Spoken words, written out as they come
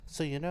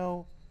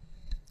So,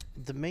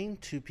 the main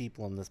two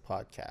people in this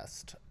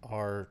podcast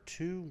are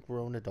two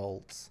grown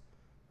adults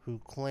who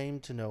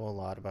claim to know a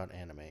lot about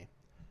anime.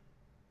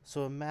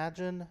 So,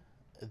 imagine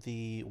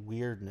the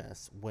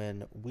weirdness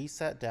when we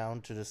sat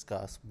down to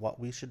discuss what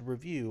we should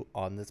review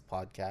on this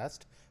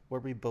podcast,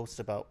 where we boast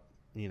about,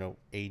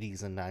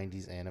 80s and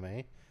 90s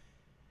anime,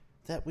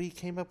 that we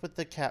came up with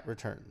The Cat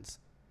Returns.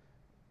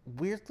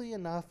 Weirdly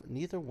enough,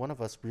 neither one of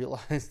us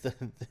realized that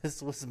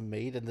this was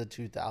made in the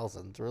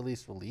 2000s, or at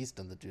least released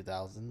in the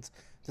 2000s.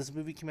 This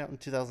movie came out in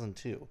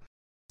 2002.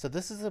 So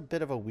this is a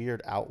bit of a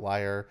weird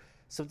outlier,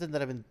 something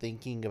that I've been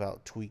thinking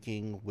about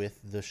tweaking with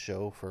the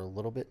show for a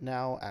little bit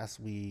now as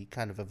we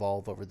kind of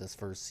evolve over this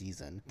first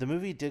season. The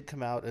movie did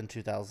come out in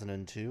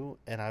 2002,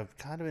 and I've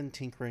kind of been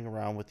tinkering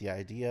around with the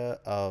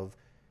idea of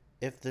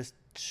if this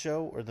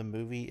show or the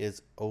movie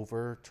is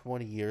over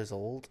 20 years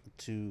old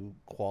to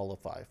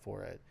qualify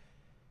for it.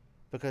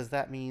 Because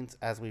that means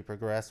as we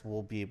progress,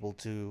 we'll be able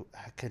to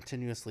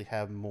continuously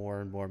have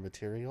more and more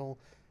material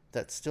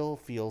that still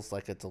feels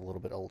like it's a little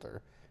bit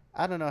older.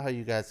 I don't know how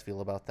you guys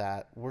feel about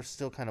that. We're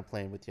still kind of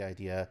playing with the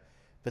idea,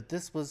 but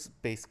this was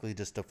basically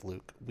just a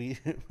fluke. We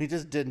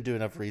just didn't do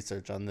enough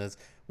research on this.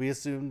 We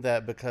assumed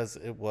that because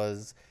it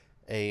was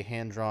a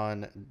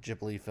hand-drawn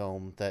Ghibli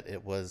film that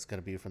it was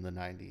going to be from the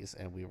 90s,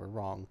 and we were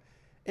wrong.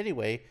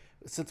 Anyway,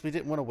 since we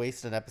didn't want to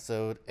waste an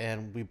episode,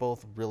 and we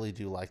both really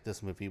do like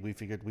this movie, we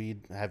figured we'd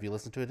have you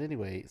listen to it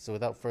anyway. So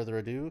without further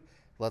ado,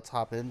 let's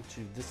hop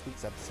into this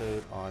week's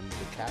episode on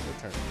The Cat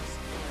Returns.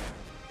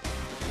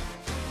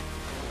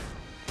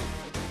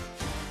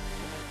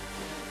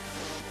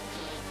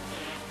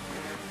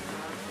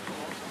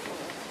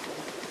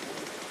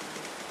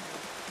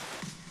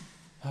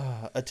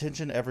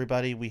 Attention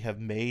everybody, we have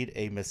made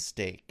a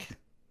mistake.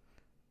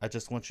 I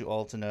just want you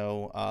all to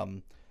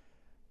know,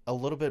 a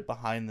little bit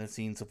behind the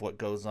scenes of what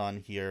goes on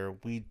here.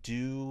 We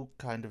do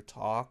kind of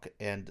talk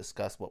and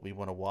discuss what we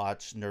want to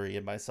watch. Nuri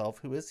and myself,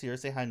 who is here,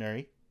 say hi,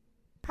 Nuri.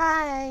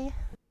 Hi.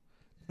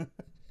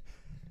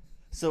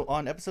 So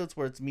on episodes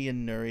where it's me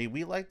and Nuri,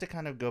 we like to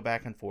kind of go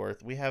back and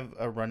forth. We have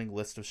a running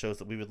list of shows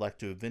that we would like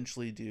to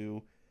eventually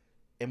do,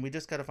 and we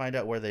just got to find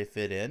out where they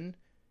fit in.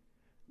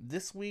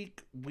 This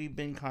week, we've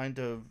been kind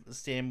of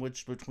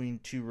sandwiched between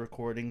two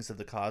recordings of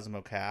the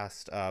Cosmo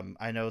Cast.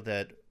 I know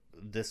that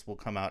this will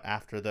come out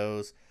after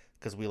those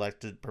because we like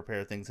to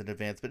prepare things in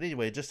advance. But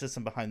anyway, just as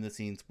some behind the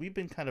scenes, we've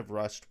been kind of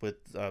rushed with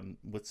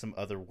some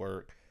other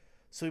work.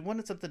 So we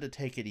wanted something to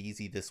take it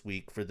easy this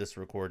week for this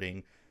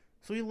recording.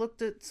 So we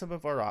looked at some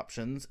of our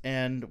options,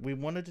 and we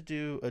wanted to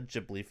do a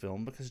Ghibli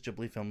film because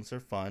Ghibli films are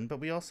fun, but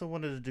we also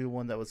wanted to do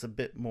one that was a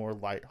bit more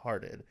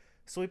lighthearted.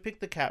 So we picked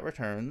The Cat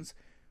Returns.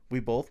 We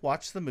both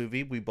watch the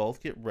movie, we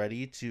both get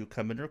ready to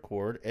come and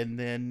record, and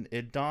then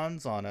it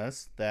dawns on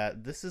us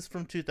that this is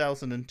from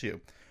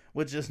 2002,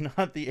 which is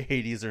not the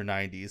 80s or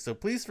 90s. So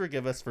please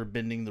forgive us for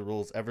bending the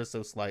rules ever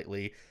so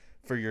slightly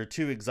for your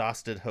two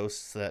exhausted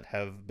hosts that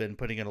have been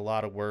putting in a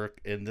lot of work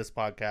in this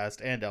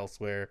podcast and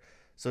elsewhere.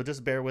 So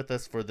just bear with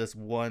us for this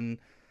one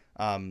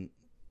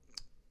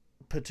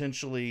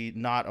potentially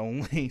not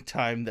only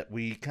time that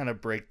we kind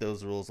of break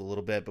those rules a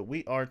little bit, but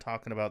we are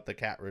talking about The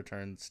Cat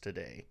Returns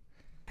today.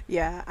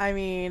 Yeah, I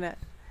mean,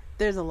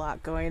 there's a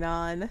lot going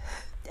on.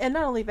 And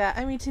not only that,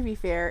 I mean, to be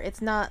fair,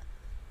 it's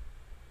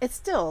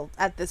still,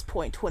 at this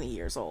point, 20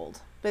 years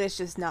old. But it's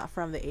just not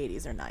from the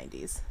 80s or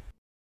 90s.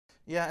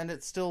 Yeah, and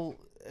it's still,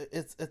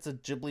 it's a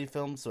Ghibli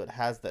film, so it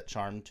has that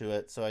charm to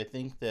it. So I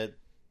think that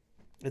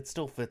it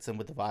still fits in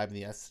with the vibe and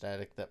the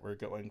aesthetic that we're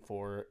going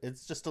for.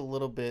 It's just a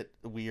little bit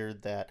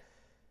weird that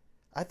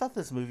I thought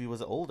this movie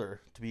was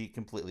older, to be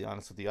completely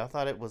honest with you. I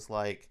thought it was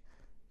like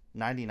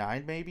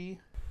 99 maybe.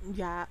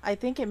 Yeah, I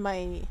think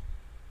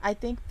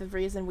the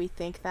reason we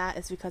think that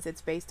is because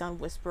it's based on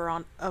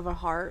of a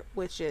Heart,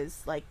 which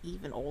is like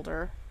even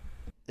older.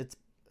 It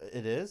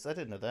is? I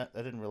didn't know that.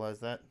 I didn't realize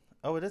that.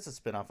 Oh, it is a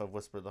spin-off of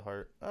Whisper of the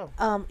Heart.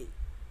 Oh.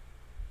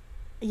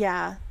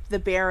 Yeah, the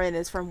Baron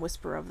is from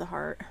Whisper of the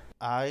Heart.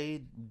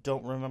 I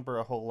don't remember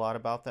a whole lot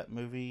about that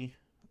movie,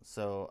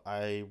 so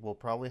I will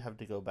probably have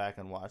to go back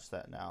and watch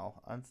that now.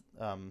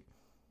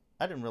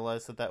 I didn't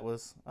realize that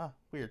was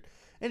weird.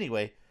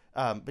 Anyway,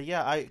 but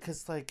yeah,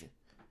 because like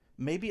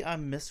maybe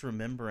I'm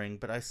misremembering,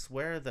 but I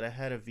swear that I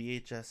had a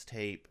VHS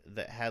tape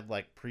that had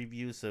like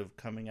previews of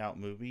coming out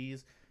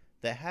movies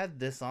that had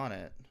this on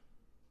it.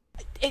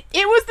 It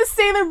was the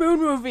Sailor Moon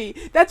movie.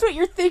 That's what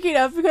you're thinking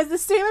of, because the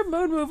Sailor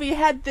Moon movie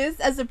had this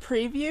as a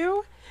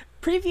preview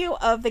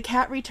of The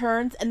Cat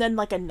Returns, and then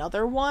like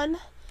another one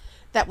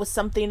that was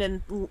something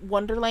in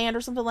Wonderland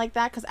or something like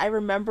that. Because I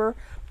remember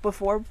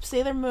before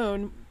Sailor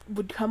Moon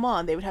would come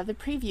on, they would have the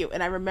preview,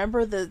 and I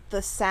remember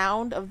the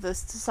sound of the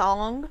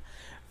song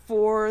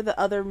for the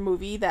other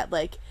movie that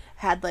like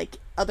had like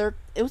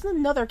it was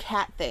another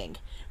cat thing,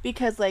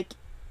 because like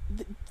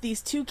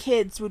these two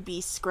kids would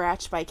be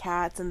scratched by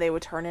cats and they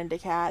would turn into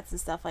cats and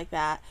stuff like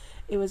that.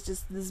 It was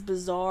just this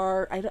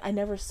bizarre, I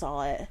never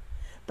saw it,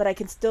 but I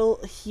can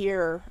still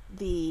hear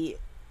the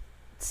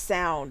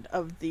sound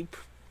of the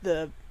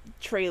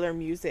trailer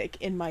music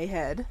in my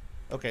head.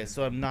 Okay,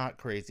 so I'm not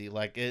crazy.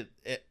 Like it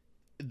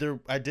there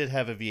I did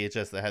have a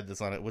VHS that had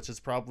this on it, which is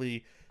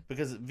probably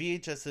because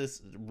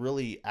VHSs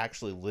really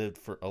actually lived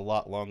for a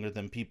lot longer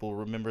than people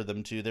remember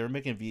them to. They were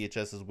making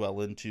VHSs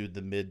well into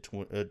the the mid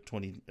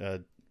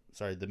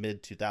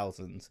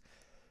 2000s.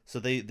 So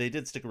they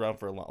did stick around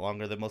for a lot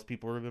longer than most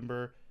people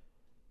remember.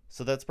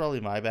 So that's probably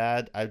my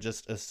bad. I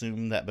just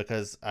assumed that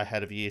because I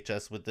had a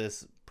VHS with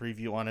this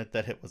preview on it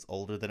that it was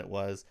older than it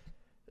was.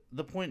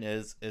 The point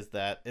is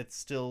that it's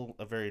still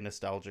a very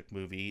nostalgic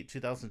movie.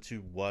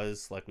 2002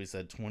 was, like we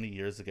said, 20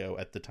 years ago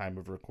at the time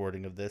of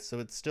recording of this, so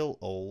it's still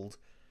old.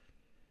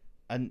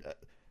 And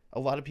a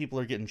lot of people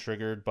are getting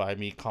triggered by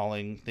me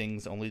calling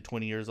things only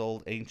 20 years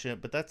old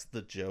ancient, but that's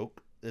the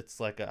joke. It's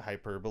like a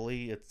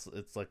hyperbole.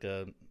 It's like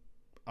a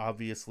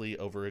obviously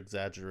over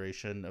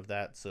exaggeration of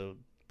that, so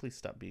please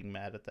stop being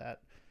mad at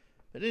that.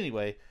 But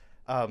anyway,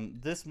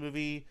 this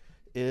movie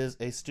is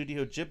a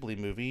Studio Ghibli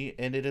movie,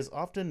 and it is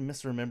often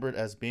misremembered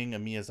as being a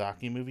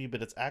Miyazaki movie,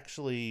 but it's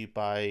actually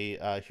by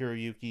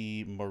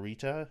Hiroyuki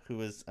Morita,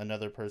 who is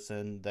another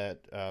person that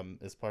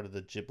is part of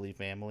the Ghibli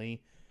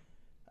family.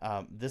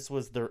 This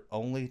was their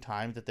only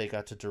time that they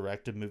got to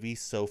direct a movie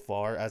so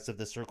far as of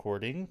this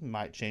recording.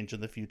 Might change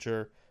in the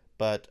future,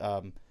 but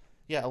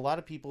yeah, a lot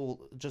of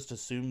people just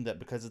assume that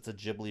because it's a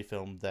Ghibli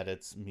film that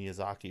it's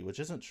Miyazaki, which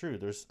isn't true.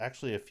 There's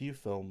actually a few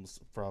films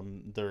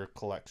from their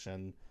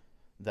collection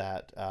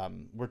that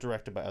were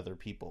directed by other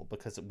people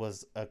because it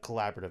was a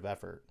collaborative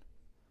effort.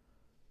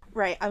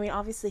 Right. I mean,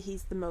 obviously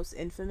he's the most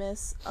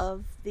infamous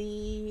of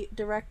the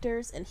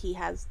directors, and he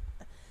has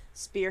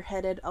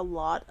spearheaded a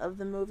lot of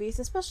the movies,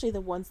 especially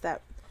the ones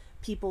that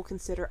people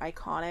consider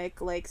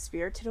iconic, like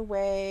Spirited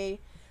Away,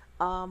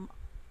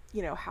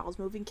 Howl's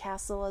Moving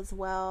Castle as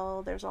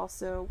well. There's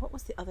also, what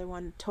was the other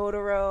one?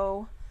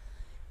 Totoro.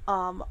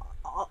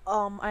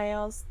 I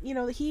also,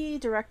 he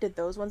directed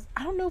those ones.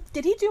 I don't know,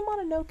 did he do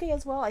Mononoke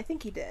as well? I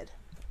think he did.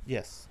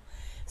 Yes.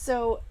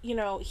 So,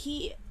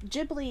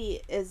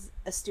 Ghibli is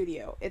a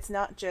studio. It's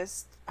not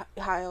just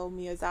Hayao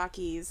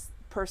Miyazaki's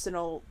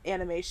personal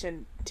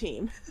animation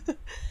team.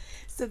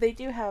 So they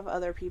do have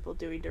other people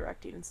doing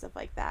directing and stuff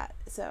like that.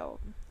 So,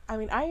 I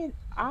mean,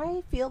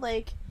 I feel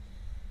like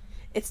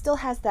it still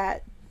has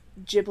that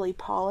Ghibli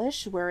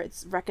polish where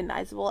it's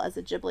recognizable as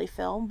a Ghibli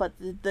film, but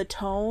the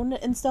tone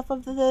and stuff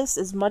of this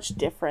is much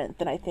different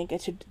than I think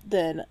it should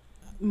than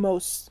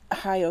most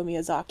Hayao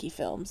Miyazaki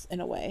films in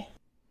a way.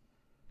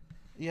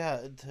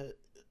 Yeah,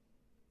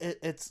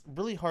 it's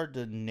really hard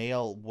to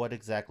nail what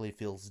exactly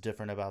feels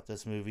different about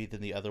this movie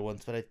than the other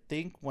ones, but I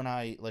think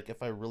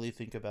if I really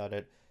think about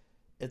it,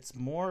 it's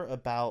more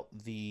about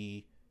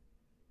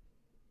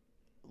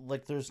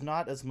there's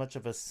not as much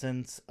of a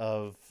sense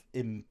of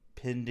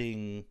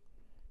impending,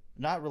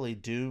 not really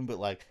doom,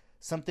 but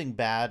something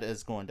bad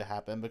is going to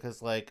happen,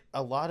 because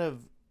a lot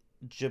of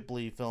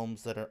Ghibli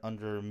films that are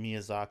under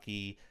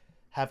Miyazaki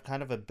have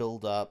kind of a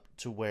build up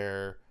to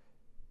where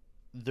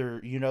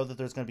that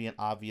there's going to be an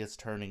obvious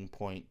turning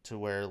point to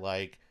where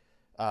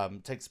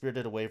take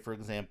Spirited Away, for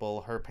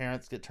example. Her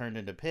parents get turned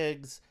into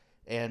pigs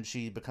and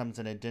she becomes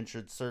an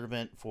indentured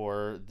servant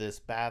for this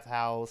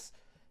bathhouse,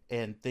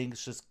 and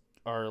things just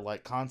are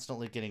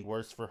constantly getting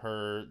worse for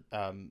her,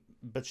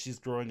 but she's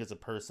growing as a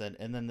person,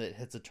 and then it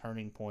hits a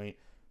turning point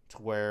to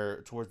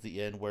where towards the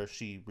end where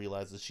she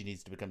realizes she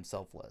needs to become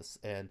selfless.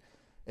 And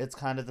it's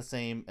kind of the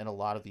same in a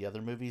lot of the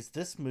other movies.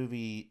 This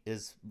movie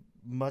is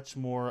much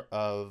more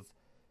of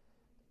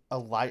a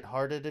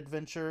lighthearted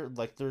adventure.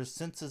 There's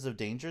senses of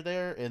danger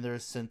there, and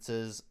there's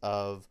senses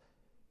of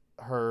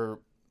her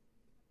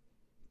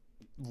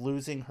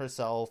losing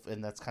herself,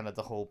 and that's kind of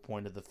the whole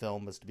point of the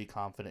film, is to be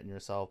confident in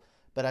yourself.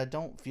 But I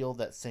don't feel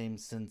that same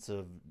sense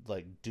of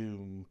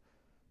doom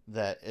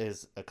that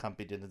is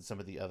accompanied in some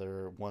of the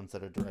other ones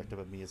that are directed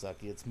by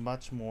Miyazaki. It's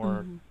much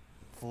more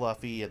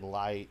fluffy and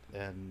light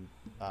and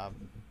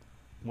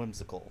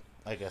whimsical,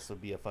 I guess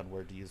would be a fun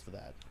word to use for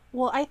that.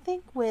 Well, I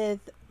think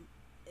with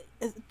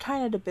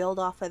kind of to build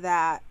off of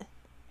that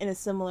in a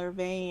similar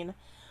vein,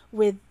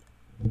 with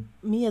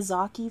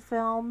Miyazaki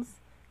films,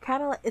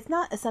 kind of it's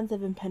not a sense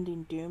of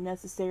impending doom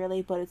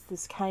necessarily, but it's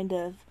this kind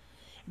of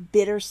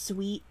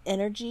bittersweet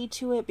energy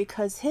to it,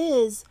 because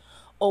his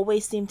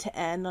always seem to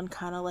end on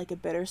kind of a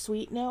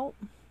bittersweet note.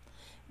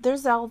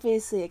 There's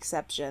obviously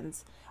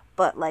exceptions,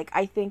 but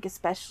I think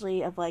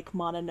especially of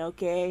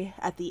Mononoke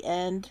at the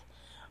end,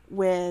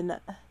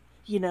 when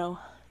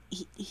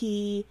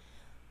he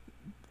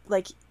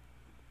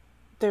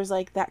there's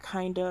that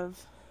kind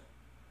of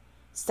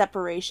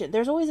separation.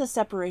 There's always a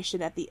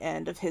separation at the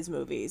end of his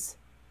movies.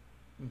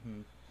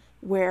 Mm-hmm.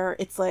 Where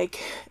it's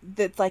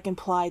that's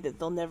implied that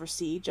they'll never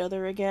see each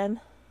other again,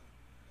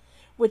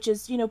 which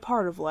is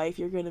part of life.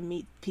 You're going to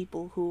meet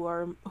people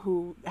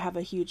who have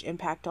a huge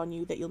impact on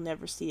you that you'll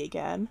never see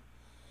again.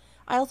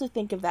 I also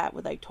think of that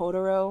with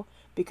Totoro,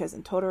 because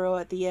in Totoro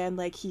at the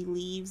end he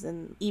leaves,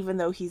 and even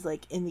though he's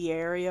in the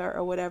area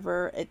or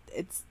whatever,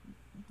 it's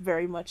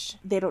very much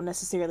they don't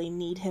necessarily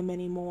need him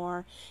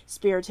anymore.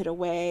 Spirited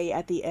Away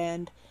at the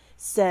end,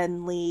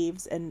 Sen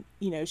leaves and,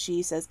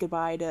 she says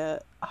goodbye to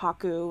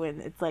Haku,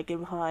 and it's like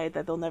implied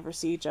that they'll never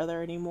see each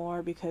other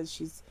anymore because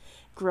she's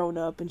grown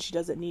up and she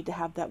doesn't need to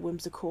have that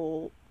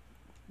whimsical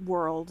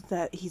world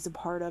that he's a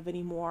part of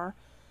anymore.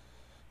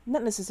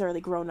 Not necessarily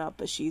grown up,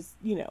 but she's,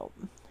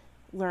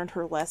 learned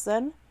her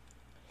lesson.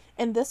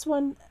 And this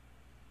one,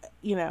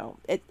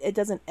 it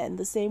doesn't end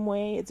the same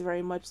way. It's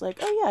very much like,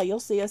 oh yeah,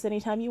 you'll see us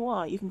anytime you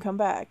want. You can come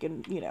back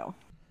and.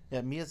 Yeah,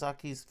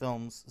 Miyazaki's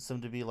films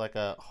seem to be like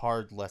a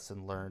hard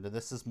lesson learned, and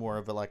this is more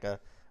of a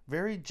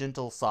very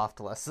gentle, soft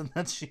lesson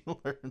that she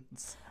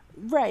learns.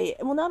 Right.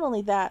 Well, not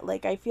only that,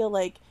 like, I feel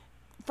like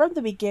from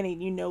the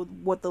beginning, you know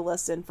what the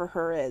lesson for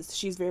her is.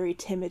 She's very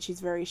timid, she's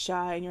very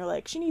shy, and you're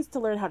like, she needs to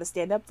learn how to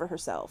stand up for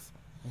herself.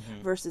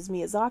 Mm-hmm. Versus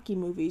Miyazaki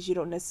movies, you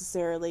don't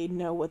necessarily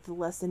know what the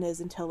lesson is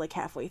until like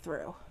halfway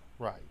through.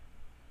 Right.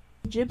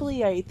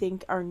 Ghibli, I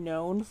think, are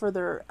known for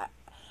their,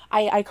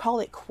 I call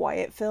it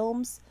quiet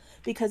films,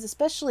 because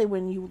especially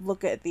when you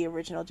look at the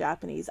original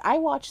Japanese, I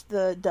watched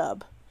the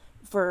dub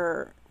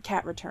for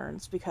Cat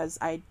Returns because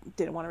I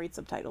didn't want to read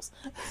subtitles.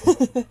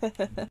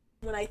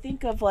 When I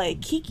think of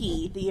like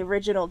Kiki, the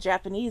original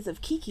Japanese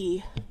of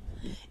Kiki,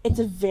 it's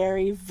a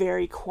very,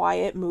 very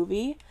quiet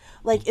movie.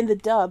 Like in the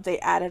dub, they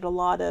added a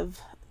lot of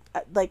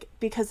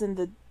because in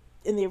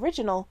the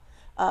original,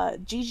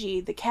 Gigi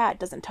the cat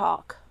doesn't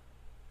talk.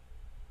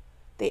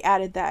 They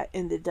added that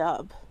in the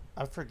dub.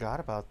 I forgot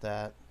about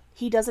that.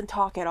 He doesn't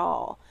talk at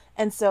all.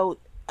 And so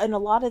in a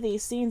lot of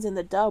these scenes in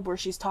the dub where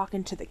she's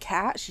talking to the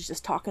cat, she's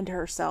just talking to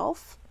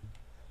herself.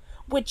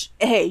 Which,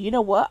 hey, you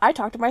know what? I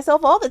talk to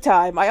myself all the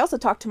time. I also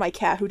talk to my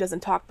cat who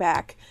doesn't talk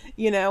back,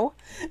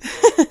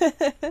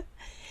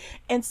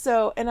 And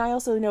I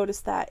also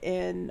noticed that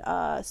in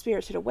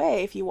Spirited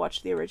Away, if you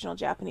watch the original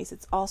Japanese,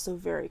 it's also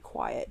very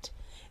quiet.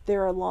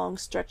 There are long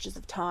stretches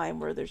of time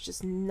where there's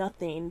just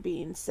nothing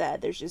being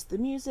said. There's just the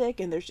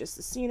music and there's just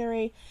the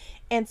scenery.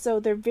 And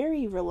so they're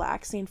very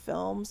relaxing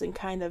films and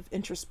kind of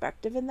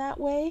introspective in that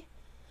way.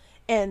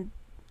 And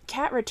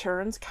Cat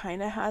Returns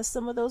kind of has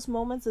some of those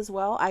moments as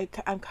well.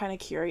 I'm kind of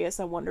curious.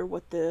 I wonder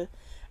what the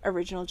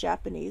original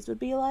Japanese would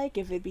be like,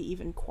 if it'd be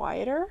even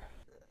quieter.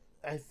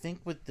 I think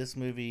with this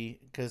movie,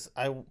 because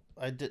I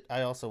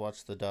also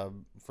watched the dub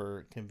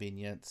for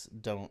convenience.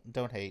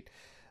 Don't hate,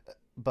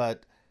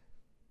 but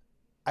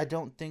I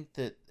don't think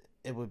that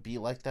it would be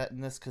like that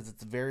in this, because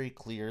it's very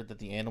clear that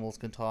the animals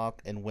can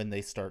talk, and when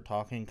they start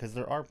talking, because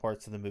there are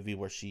parts of the movie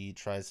where she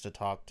tries to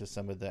talk to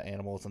some of the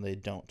animals and they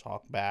don't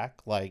talk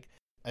back. Like,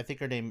 I think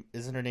her name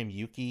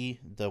Yuki,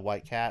 the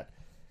white cat.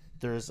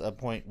 There's a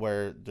point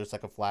where there's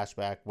like a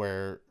flashback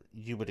where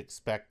you would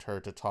expect her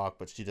to talk,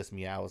 but she just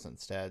meows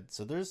instead.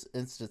 So there's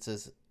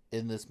instances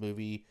in this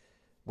movie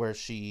where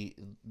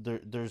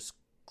there's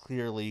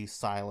clearly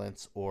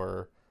silence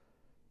or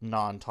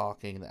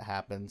non-talking that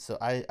happens. So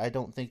I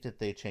don't think that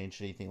they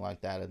changed anything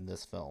like that in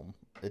this film.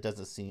 I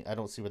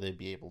don't see where they'd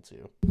be able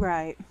to.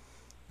 Right.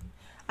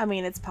 I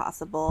mean, it's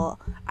possible.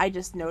 I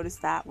just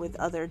noticed that with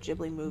other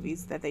Ghibli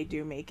movies that they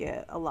do make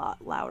it a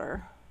lot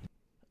louder.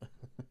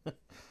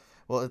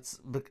 Well,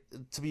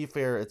 to be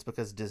fair, it's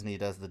because Disney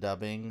does the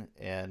dubbing,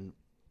 and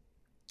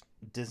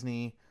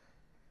Disney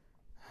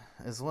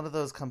is one of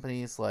those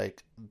companies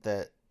like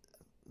that.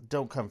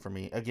 Don't come for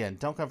me. Again,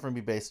 don't come for me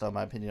based on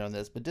my opinion on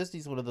this, but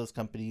Disney's one of those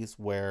companies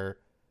where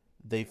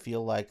they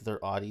feel like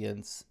their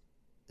audience,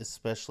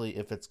 especially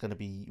if it's going to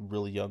be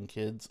really young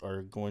kids,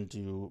 are going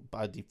to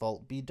by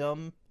default be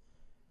dumb.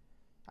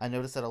 I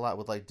notice that a lot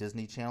with like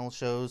Disney Channel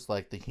shows.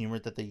 Like the humor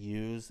that they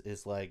use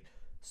is like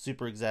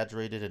super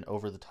exaggerated and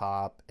over the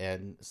top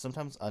and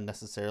sometimes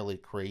unnecessarily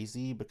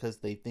crazy, because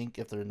they think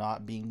if they're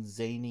not being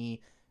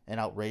zany and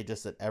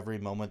outrageous at every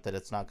moment that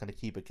it's not going to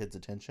keep a kid's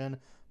attention.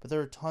 But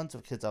there are tons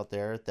of kids out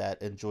there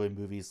that enjoy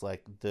movies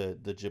like the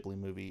Ghibli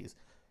movies.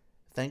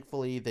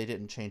 Thankfully, they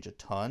didn't change a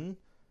ton,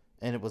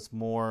 and it was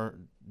more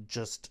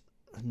just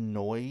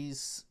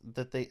noise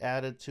that they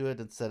added to it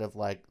instead of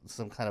like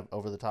some kind of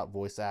over-the-top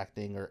voice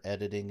acting or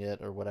editing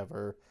it or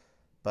whatever.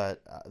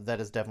 But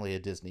that is definitely a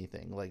Disney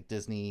thing. Like,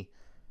 Disney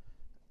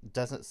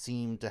doesn't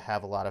seem to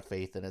have a lot of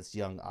faith in its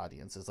young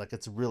audiences. Like,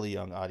 it's really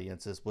young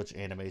audiences, which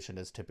animation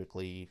is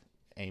typically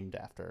aimed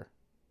after.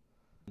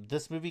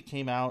 This movie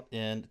came out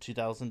in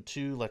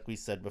 2002, like we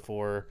said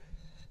before.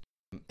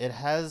 It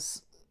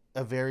has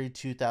a very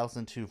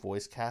 2002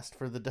 voice cast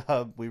for the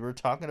dub. We were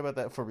talking about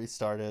that before we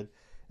started.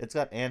 It's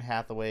got Anne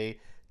Hathaway.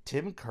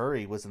 Tim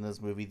Curry was in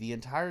this movie the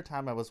entire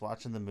time I was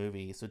watching the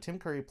movie. So Tim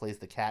Curry plays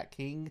the Cat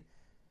King.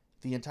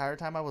 The entire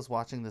time I was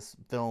watching this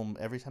film,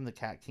 every time the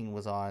Cat King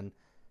was on,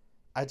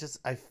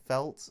 I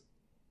felt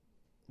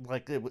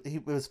like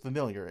it was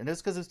familiar. And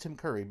it's because it's Tim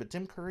Curry. But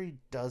Tim Curry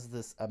does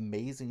this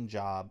amazing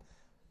job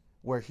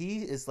where he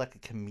is like a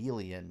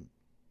chameleon.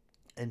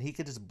 And he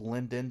could just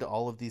blend into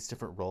all of these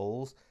different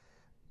roles.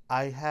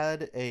 I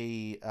had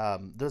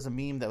there's a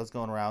meme that was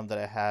going around that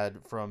I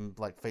had from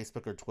like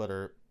Facebook or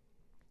Twitter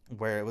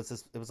where it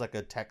was like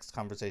a text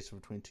conversation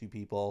between two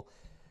people.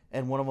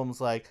 And one of them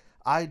was like,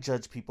 I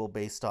judge people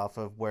based off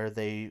of where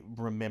they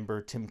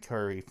remember Tim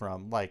Curry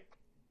from. Like,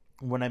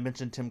 when I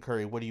mention Tim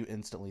Curry, what do you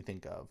instantly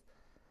think of?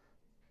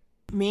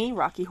 Me,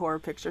 Rocky Horror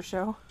Picture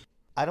Show.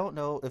 I don't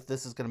know if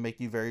this is going to make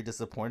you very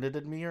disappointed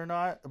in me or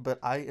not, but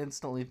I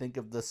instantly think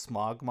of the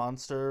smog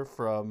monster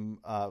from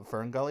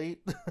Ferngully.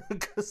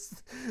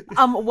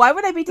 Why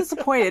would I be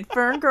disappointed?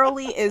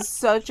 Ferngully is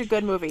such a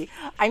good movie.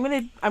 I'm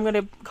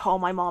gonna call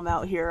my mom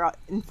out here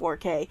in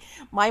 4K.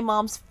 My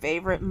mom's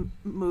favorite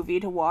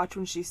movie to watch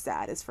when she's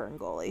sad is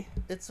Ferngully.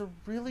 It's a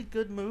really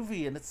good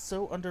movie, and it's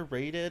so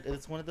underrated. And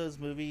it's one of those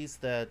movies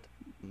that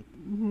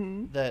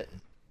that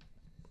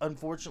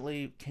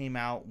unfortunately came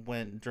out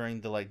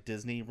during the like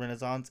Disney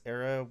Renaissance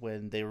era,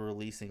 when they were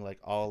releasing like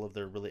all of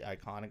their really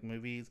iconic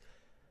movies,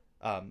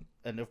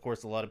 and of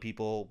course a lot of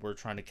people were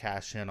trying to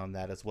cash in on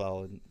that as well,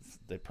 and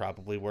they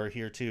probably were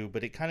here too,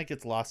 but it kind of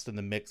gets lost in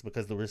the mix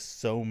because there were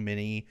so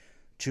many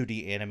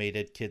 2D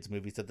animated kids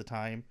movies at the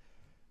time.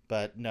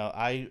 But no,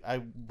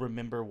 I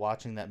remember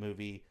watching that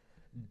movie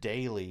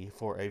daily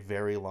for a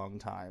very long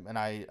time, and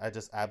I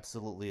just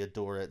absolutely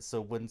adore it.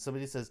 So when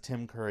somebody says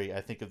Tim Curry,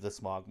 I think of the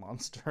smog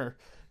monster.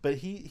 But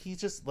he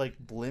just like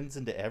blends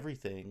into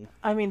everything.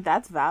 I mean,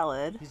 that's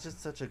valid. He's just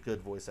such a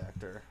good voice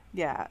actor.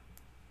 Yeah,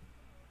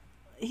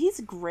 he's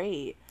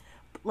great.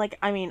 Like,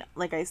 I mean,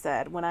 like I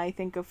said, when I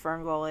think of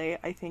Ferngully,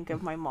 I think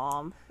of my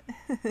mom.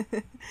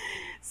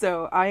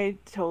 So I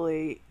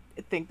totally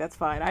think that's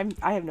fine.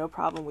 I have no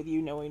problem with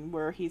you knowing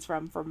where he's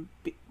from.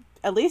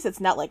 At least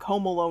it's not like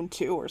Home Alone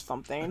 2 or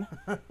something.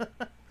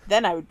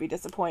 Then I would be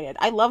disappointed.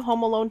 I love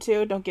Home Alone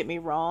 2, don't get me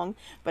wrong,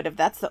 but if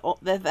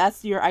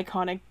that's your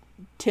iconic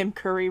Tim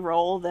Curry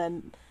role,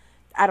 then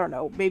I don't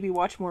know, maybe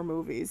watch more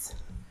movies.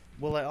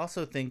 Well, I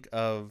also think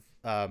of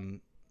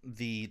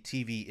the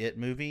TV It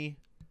movie,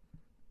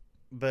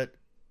 but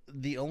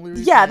the only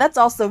reason that's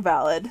also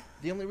valid.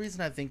 The only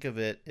reason I think of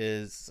it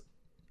is,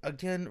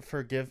 again,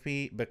 forgive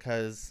me,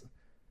 because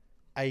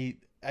I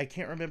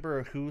can't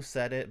remember who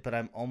said it, but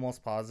I'm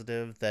almost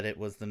positive that it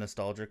was the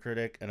Nostalgia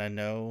Critic, and I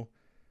know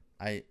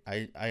I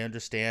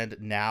understand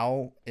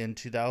now in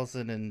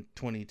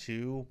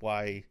 2022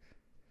 why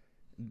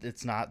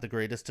it's not the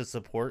greatest to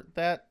support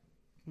that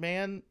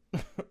man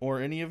or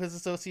any of his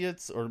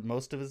associates or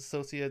most of his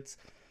associates.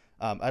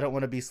 I don't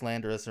want to be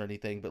slanderous or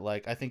anything, but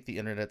like I think the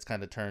internet's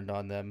kind of turned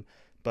on them.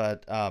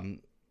 But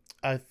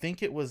I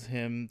think it was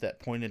him that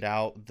pointed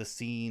out the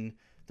scene.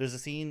 There's a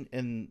scene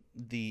in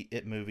the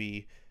It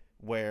movie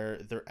where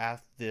they're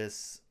at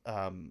this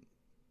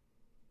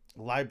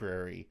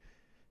library,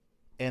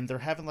 and they're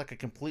having like a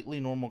completely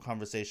normal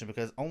conversation,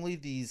 because only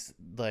these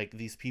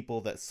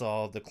people that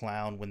saw the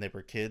clown when they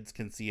were kids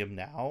can see him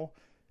now,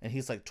 and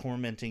he's like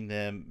tormenting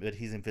them, but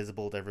he's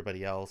invisible to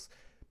everybody else.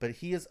 But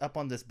he is up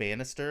on this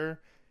banister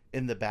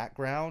in the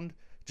background,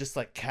 just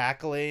like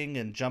cackling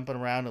and jumping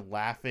around and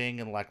laughing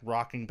and like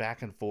rocking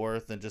back and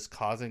forth and just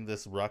causing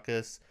this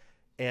ruckus.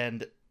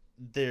 And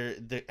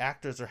the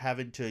actors are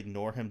having to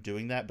ignore him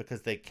doing that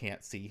because they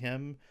can't see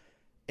him.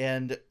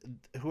 And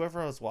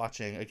whoever I was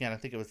watching, again, I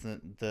think it was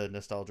the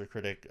Nostalgia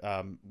Critic,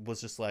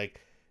 was just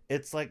like,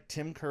 it's like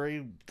Tim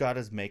Curry got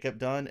his makeup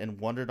done and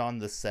wandered on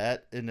the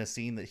set in a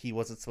scene that he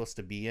wasn't supposed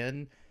to be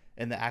in,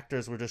 and the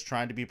actors were just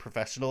trying to be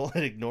professional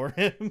and ignore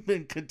him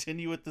and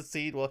continue with the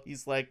scene while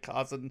he's like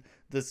causing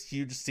this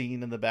huge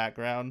scene in the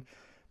background.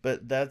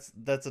 But that's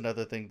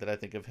another thing that I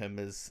think of him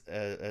as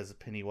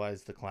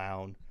Pennywise the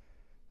Clown.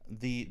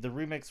 The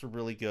remakes were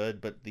really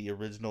good, but the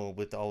original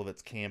with all of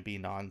its campy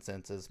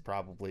nonsense is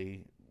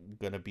probably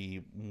going to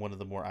be one of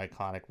the more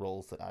iconic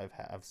roles that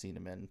I've seen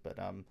him in. But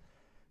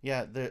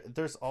yeah,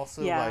 there's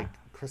also like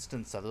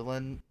Kristen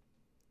Sutherland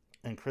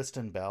and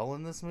Kristen Bell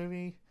in this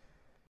movie.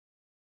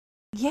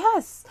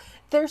 Yes,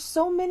 there's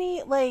so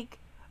many like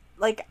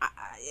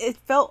it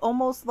felt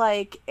almost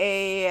like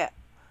because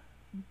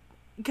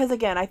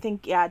again, I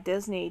think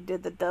Disney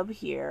did the dub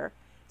here.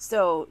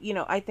 So,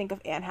 I think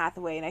of Anne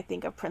Hathaway and I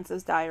think of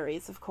Princess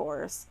Diaries, of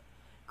course.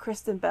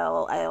 Kristen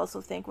Bell, I also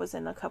think, was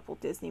in a couple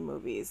Disney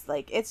movies.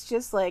 Like, it's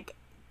just like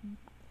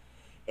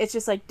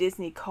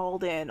Disney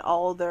called in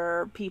all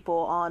their people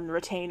on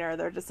retainer.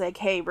 They're just like,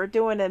 hey, we're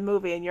doing a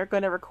movie and you're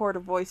going to record a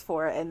voice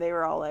for it. And they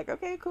were all like,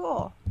 okay,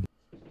 cool.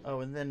 Oh,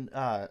 and then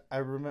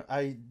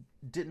I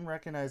didn't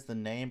recognize the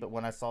name, but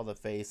when I saw the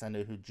face, I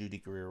knew who Judy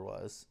Greer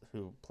was,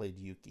 who played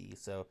Yuki.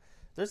 So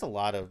there's a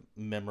lot of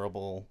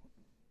memorable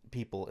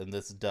people in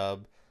this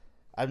dub.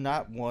 I'm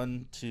not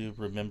one to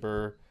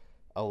remember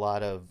a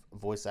lot of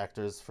voice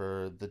actors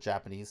for the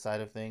Japanese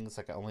side of things.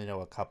 Like, I only know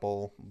a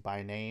couple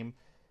by name,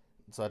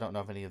 so I don't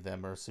know if any of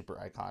them are super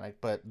iconic,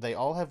 but they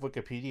all have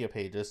Wikipedia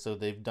pages, so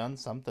they've done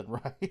something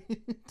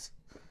right.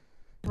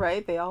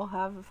 Right, they all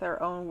have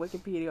their own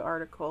Wikipedia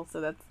article,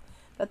 so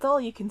that's all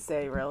you can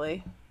say,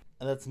 really.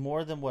 And that's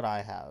more than what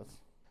I have.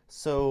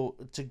 So,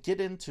 to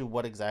get into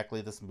what exactly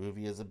this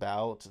movie is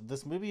about,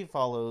 this movie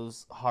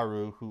follows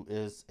Haru, who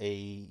is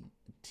a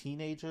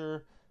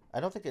teenager. I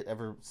don't think it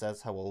ever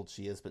says how old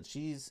she is, but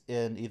she's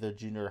in either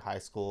junior or high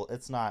school.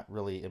 It's not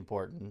really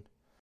important.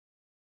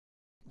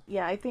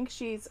 Yeah, I think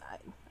she's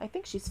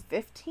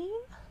 15?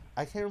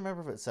 I can't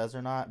remember if it says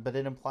or not, but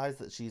it implies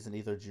that she's in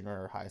either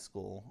junior or high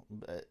school,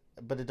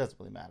 but it doesn't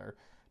really matter.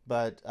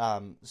 But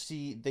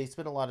they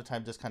spend a lot of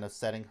time just kind of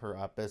setting her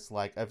up as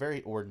like a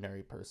very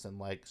ordinary person.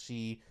 Like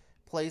she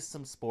plays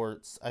some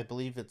sports. I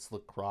believe it's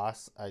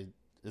lacrosse.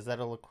 Is that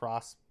a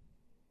lacrosse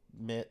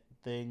mitt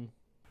thing?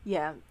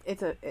 Yeah,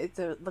 it's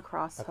a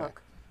lacrosse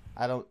hook.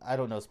 I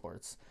don't know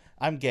sports.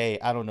 I'm gay.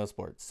 I don't know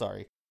sports.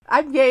 Sorry.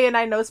 I'm gay and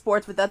I know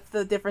sports, but that's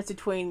the difference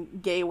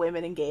between gay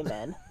women and gay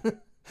men.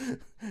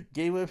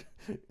 Gay women.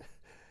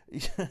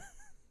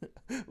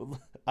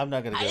 I'm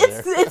not gonna go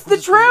there. It's the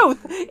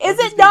truth. Is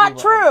it not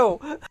true?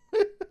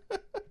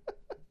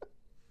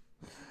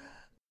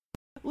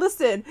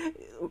 Listen,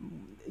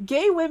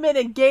 gay women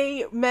and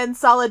gay men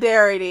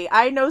solidarity.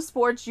 I know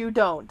sports, you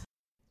don't.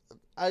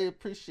 I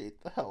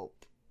appreciate the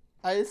help.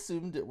 I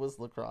assumed it was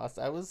lacrosse.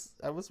 I was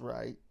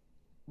right,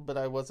 but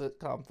I wasn't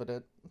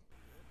confident.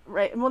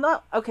 Right. Well,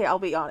 not okay. I'll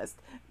be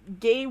honest.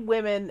 Gay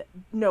women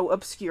know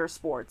obscure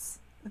sports.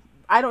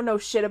 I don't know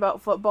shit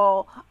about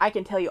football. I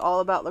can tell you all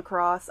about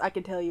lacrosse. I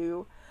can tell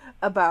you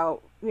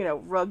about,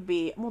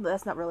 rugby. Well,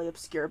 that's not really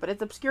obscure, but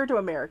it's obscure to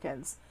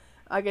Americans.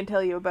 I can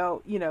tell you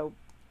about,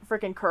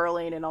 freaking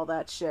curling and all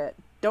that shit.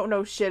 Don't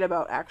know shit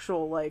about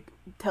actual, like,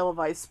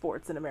 televised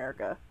sports in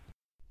America.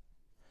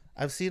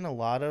 I've seen a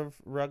lot of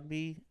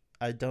rugby.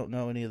 I don't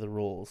know any of the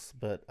rules,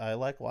 but I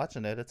like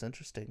watching it. It's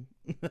interesting.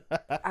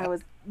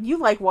 You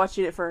like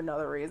watching it for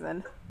another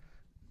reason.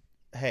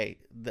 Hey,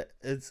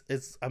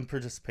 I'm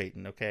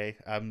participating, okay?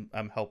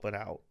 I'm helping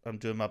out. I'm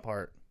doing my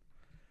part.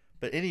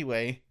 But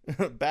anyway,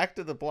 back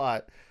to the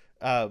plot.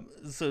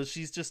 So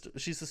she's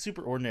a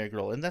super ordinary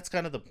girl, and that's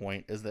kind of the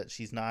point, is that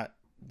she's not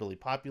really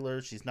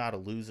popular. She's not a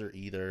loser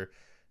either.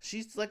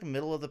 She's like a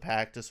middle of the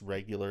pack, just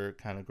regular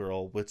kind of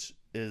girl, which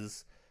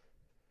is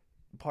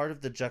part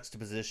of the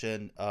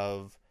juxtaposition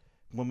of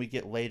when we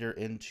get later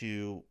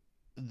into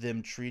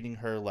them treating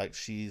her like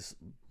she's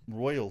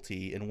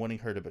royalty and wanting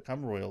her to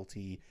become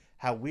royalty,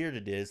 how weird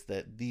it is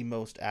that the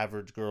most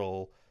average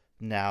girl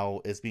now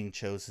is being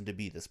chosen to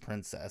be this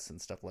princess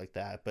and stuff like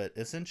that. But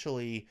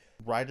essentially,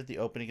 right at the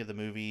opening of the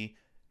movie,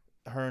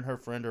 her and her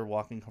friend are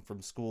walking home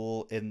from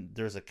school, and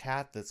there's a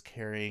cat that's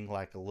carrying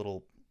like a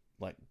little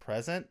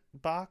present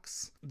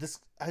box.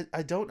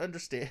 I don't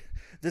understand.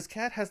 This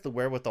cat has the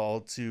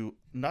wherewithal to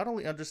not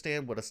only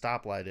understand what a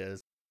stoplight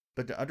is,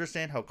 but to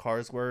understand how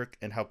cars work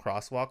and how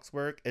crosswalks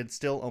work, and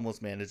still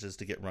almost manages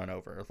to get run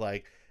over.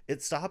 Like,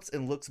 it stops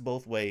and looks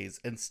both ways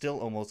and still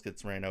almost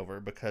gets ran over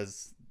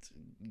because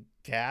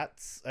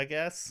cats, I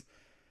guess.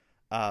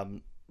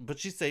 But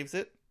she saves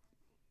it.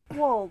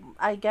 Well,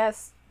 I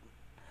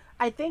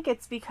think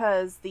it's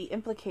because the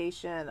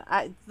implication,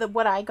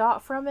 what I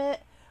got from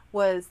it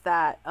was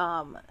that,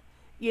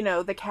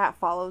 the cat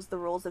follows the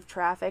rules of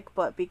traffic,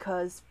 but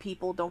because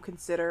people don't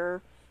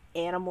consider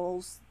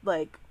animals,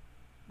 like,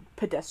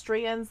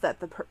 pedestrians, that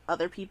the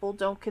other people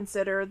don't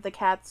consider the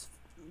cats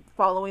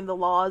following the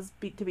laws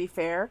to be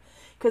fair,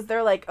 because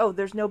they're like, oh,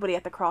 there's nobody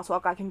at the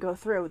crosswalk, I can go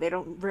through. They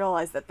don't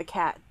realize that the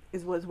cat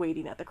was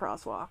waiting at the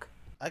crosswalk.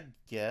 I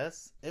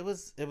guess it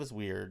was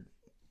weird.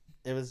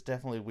 It was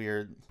definitely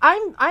weird.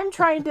 I'm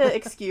trying to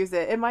excuse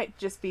it. It might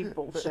just be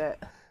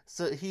bullshit.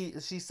 So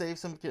she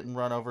saves him getting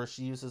run over.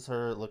 She uses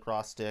her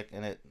lacrosse stick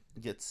and it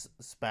gets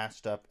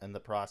smashed up in the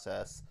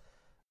process.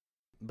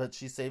 But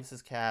she saves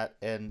his cat,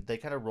 and they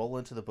kind of roll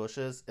into the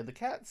bushes, and the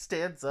cat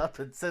stands up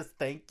and says,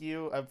 "Thank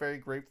you. I'm very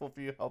grateful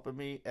for you helping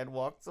me," and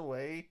walks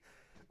away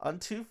on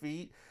 2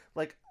 feet.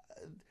 Like,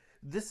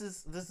 this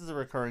is a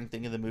recurring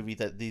thing in the movie,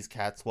 that these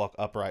cats walk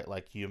upright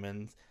like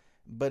humans.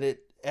 But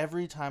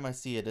every time I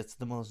see it, it's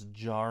the most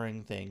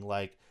jarring thing.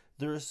 Like,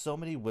 there are so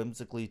many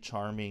whimsically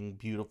charming,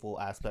 beautiful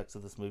aspects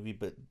of this movie,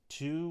 but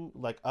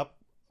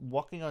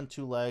walking on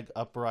 2-leg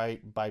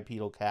upright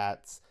bipedal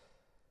cats,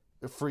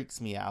 it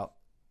freaks me out.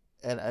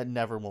 And it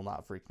never will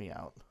not freak me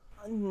out.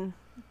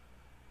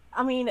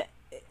 I mean,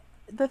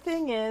 the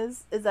thing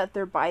is that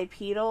they're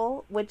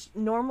bipedal, which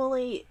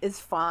normally is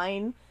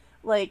fine.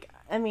 Like,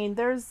 I mean,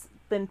 there's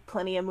been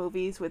plenty of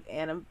movies with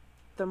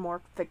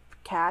anthropomorphic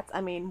cats. I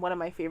mean, one of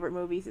my favorite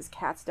movies is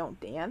Cats Don't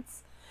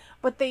Dance.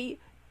 But they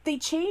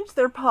change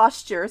their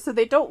posture so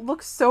they don't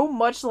look so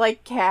much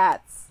like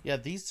cats. Yeah,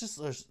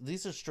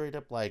 these are straight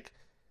up, like,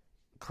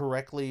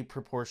 correctly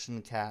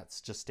proportioned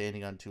cats just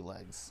standing on 2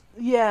 legs.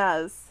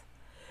 Yes.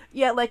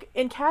 Yeah, like,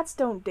 in Cats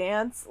Don't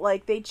Dance,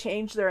 like, they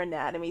change their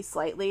anatomy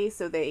slightly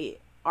so they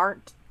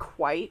aren't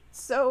quite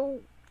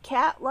so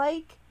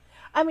cat-like.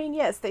 I mean,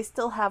 yes, they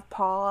still have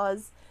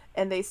paws,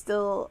 and they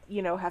still,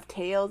 have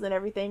tails and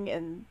everything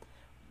and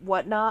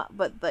whatnot,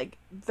 but, like,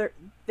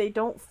 they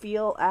don't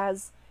feel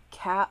as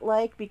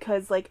cat-like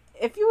because, like,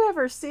 if you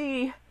ever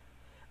see,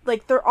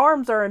 like, their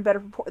arms are in better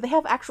proportion. They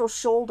have actual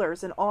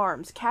shoulders and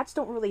arms. Cats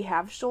don't really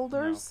have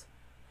shoulders. No.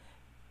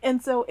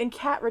 And so in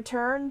Cat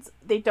Returns,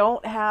 they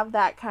don't have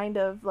that kind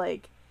of,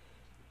 like,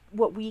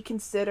 what we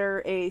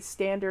consider a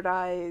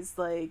standardized,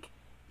 like,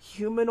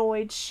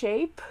 humanoid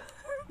shape.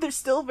 They're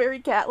still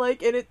very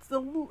cat-like, and it's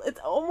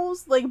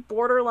almost, like,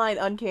 borderline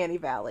Uncanny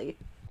Valley.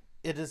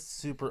 It is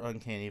super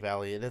Uncanny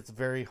Valley, and it's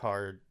very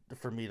hard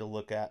for me to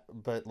look at,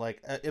 but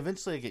like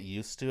eventually I get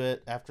used to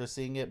it after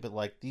seeing it, but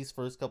like these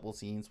first couple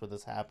scenes where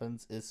this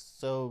happens is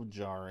so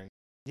jarring.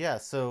 Yeah,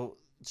 so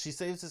she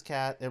saves his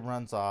cat, it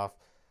runs off.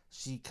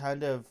 She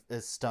kind of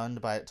is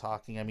stunned by it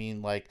talking. I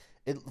mean, like,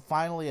 it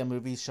finally a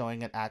movie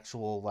showing an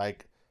actual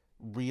like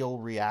real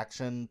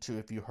reaction to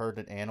if you heard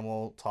an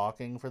animal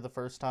talking for the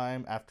first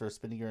time after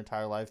spending your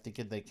entire life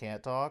thinking they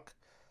can't talk.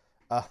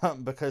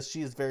 Because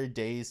she is very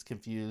dazed,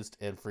 confused,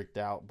 and freaked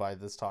out by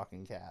this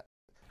talking cat.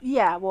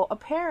 Yeah, well,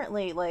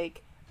 apparently,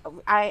 like,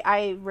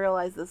 I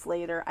realized this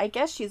later. I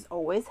guess she's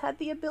always had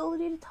the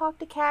ability to talk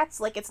to cats.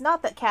 Like, it's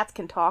not that cats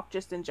can talk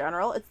just in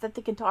general, it's that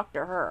they can talk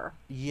to her.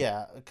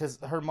 Yeah, because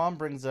her mom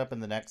brings it up in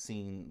the next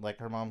scene. Like,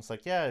 her mom's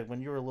like, yeah, when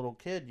you were a little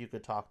kid, you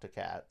could talk to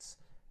cats.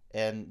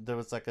 And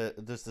there's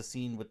the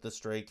scene with the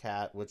stray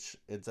cat, which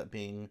ends up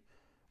being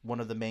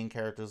one of the main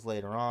characters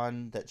later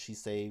on that she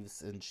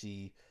saves, and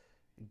she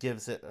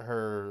gives it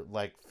her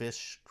like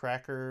fish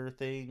cracker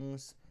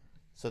things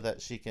so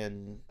that she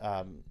can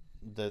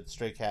the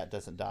stray cat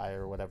doesn't die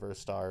or whatever,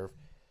 starve.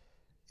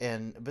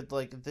 And but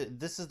like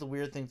this is the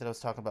weird thing that I was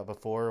talking about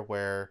before,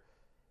 where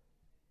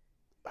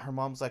her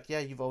mom's like, yeah,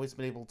 you've always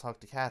been able to talk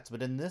to cats,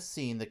 but in this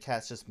scene the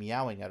cat's just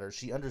meowing at her.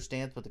 She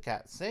understands what the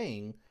cat's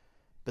saying,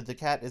 but the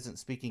cat isn't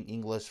speaking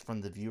English from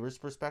the viewer's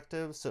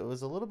perspective, so it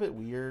was a little bit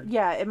weird.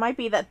 Yeah, it might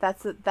be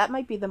that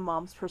might be the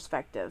mom's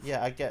perspective.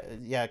 Yeah,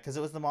 yeah, because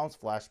it was the mom's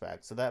flashback,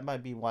 so that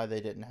might be why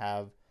they didn't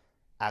have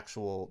the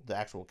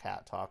actual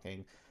cat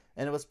talking,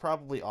 and it was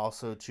probably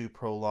also to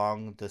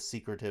prolong the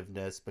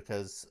secretiveness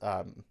because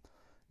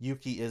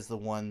Yuki is the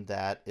one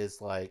that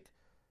is like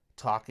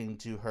talking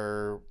to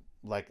her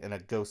like in a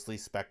ghostly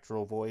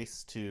spectral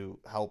voice to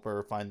help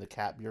her find the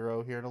cat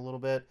bureau here in a little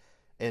bit,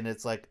 and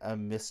it's like a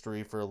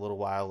mystery for a little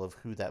while of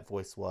who that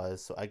voice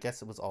was. So I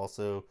guess it was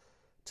also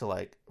to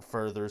like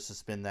further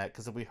suspend that,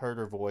 because if we heard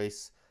her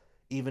voice,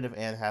 even if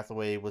Anne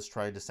Hathaway was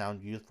trying to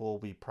sound youthful,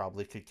 we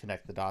probably could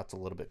connect the dots a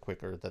little bit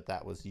quicker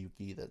that was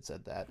Yuki that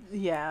said that.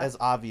 Yeah. As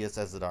obvious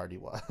as it already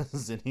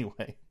was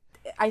anyway.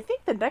 I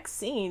think the next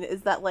scene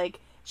is that like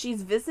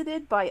she's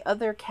visited by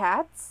other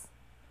cats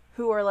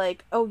who are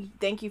like, "Oh,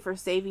 thank you for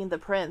saving the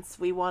prince.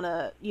 We want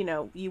to,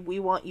 we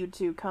want you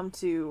to come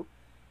to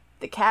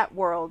the cat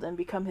world and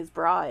become his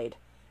bride."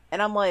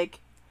 And I'm like,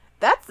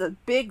 that's a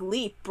big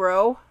leap,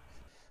 bro.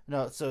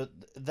 No, so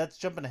that's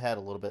jumping ahead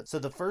a little bit. So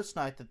the first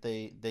night that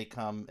they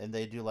come and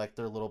they do like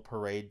their little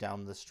parade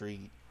down the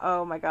street.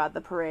 Oh my god,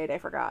 the parade, I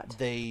forgot.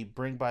 They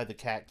bring by the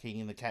Cat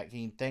King, and the Cat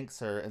King thanks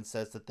her and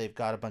says that they've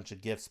got a bunch of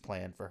gifts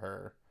planned for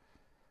her.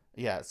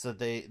 Yeah, so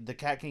the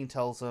Cat King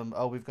tells them,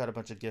 "Oh, we've got a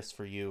bunch of gifts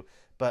for you."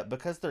 But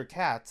because they're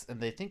cats and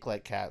they think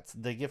like cats,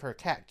 they give her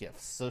cat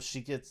gifts. So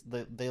she gets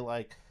they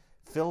like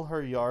fill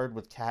her yard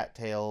with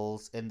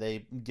cattails, and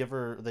they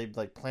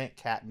like plant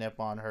catnip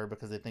on her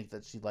because they think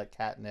that she like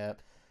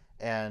catnip.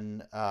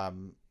 And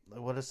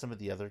what are some of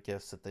the other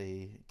gifts that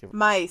they give?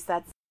 Mice.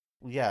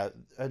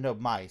 No,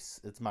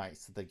 mice. It's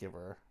mice that they give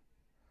her.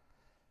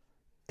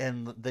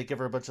 And they give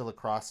her a bunch of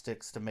lacrosse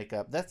sticks to make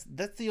up. That's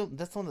the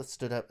one that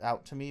stood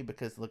out to me,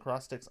 because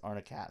lacrosse sticks aren't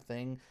a cat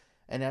thing,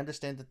 and I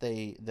understand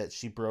that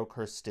she broke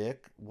her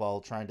stick while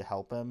trying to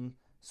help him,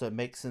 so it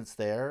makes sense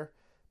there.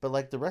 But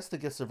like the rest of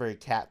the gifts are very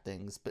cat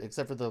things, but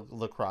except for the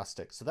lacrosse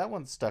sticks. So that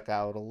one stuck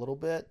out a little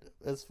bit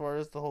as far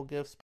as the whole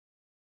gifts.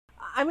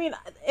 I mean,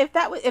 if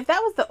that was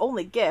the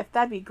only gift,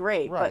 that'd be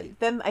great. Right. But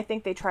then I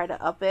think they try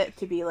to up it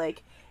to be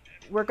like,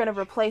 we're gonna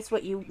replace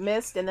what you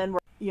missed, and then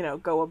we're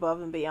go above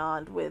and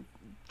beyond with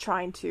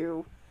trying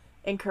to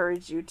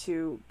encourage you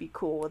to be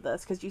cool with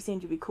us, because you seem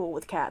to be cool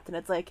with cats. And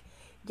it's like,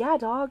 yeah,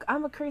 dog,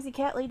 I'm a crazy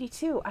cat lady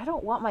too. I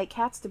don't want my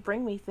cats to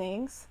bring me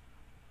things.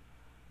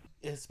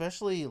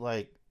 Especially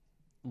like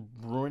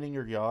ruining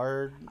your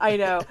yard. I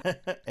know.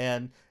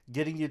 And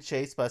getting you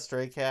chased by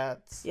stray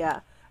cats. Yeah.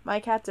 My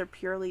cats are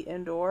purely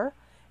indoor,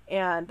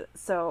 and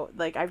so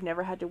like I've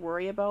never had to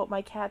worry about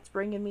my cats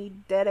bringing me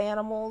dead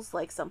animals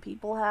like some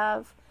people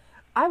have.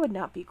 I would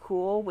not be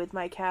cool with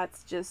my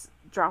cats just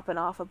dropping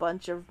off a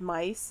bunch of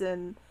mice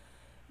and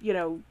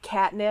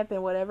catnip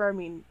and whatever. I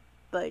mean,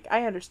 like,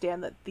 I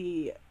understand that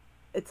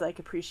it's like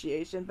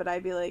appreciation, but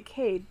I'd be like,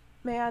 "Hey,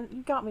 man,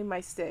 you got me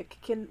my stick.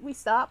 Can we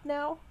stop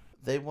now?"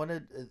 They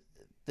wanted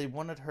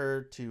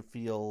her to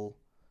feel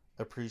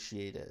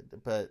appreciated,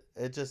 but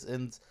it just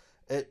ends.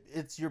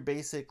 It's your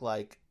basic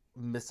like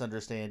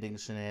misunderstanding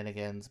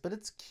shenanigans, but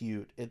it's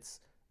cute. It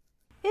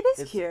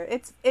is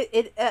cute.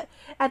 It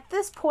at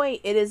this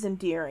point it is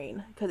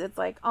endearing, because it's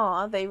like,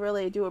 aw, they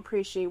really do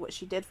appreciate what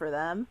she did for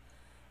them.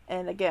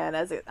 And again,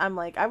 I'm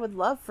like, I would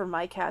love for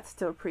my cats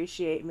to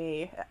appreciate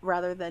me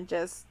rather than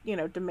just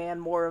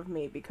demand more of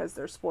me because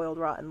they're spoiled,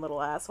 rotten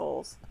little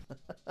assholes.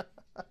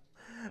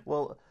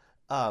 Well,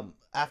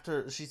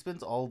 after she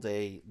spends all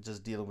day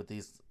just dealing with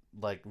these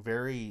like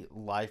very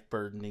life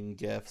burdening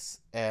gifts,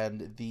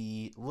 and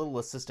the little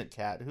assistant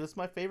cat, who is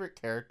my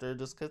favorite character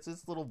just because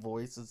his little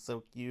voice is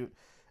so cute,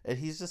 and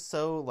he's just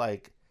so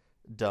like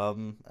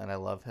dumb, and I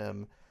love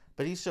him.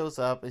 But he shows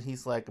up and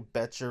he's like,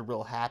 bet you're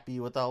real happy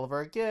with all of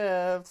our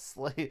gifts.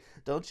 Like,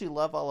 don't you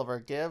love all of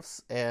our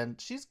gifts? And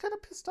she's kind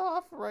of pissed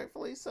off,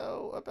 rightfully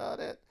so, about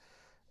it.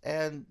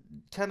 And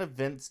kind of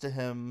vents to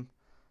him.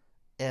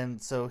 And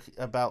so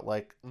about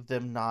like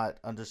them not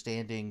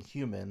understanding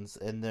humans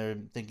and they're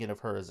thinking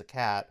of her as a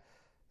cat.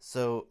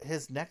 So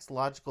his next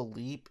logical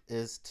leap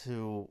is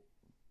to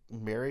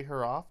marry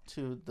her off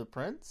to the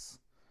prince.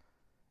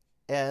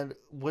 And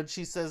when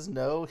she says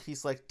no,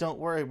 he's like, don't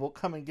worry, we'll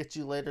come and get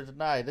you later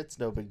tonight. It's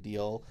no big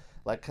deal.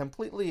 Like,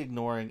 completely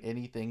ignoring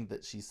anything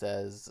that she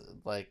says,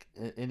 like,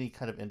 any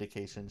kind of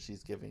indication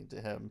she's giving to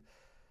him.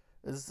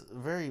 It's a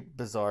very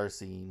bizarre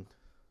scene.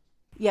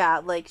 Yeah,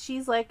 like,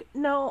 she's like,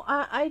 no,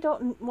 I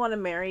don't want to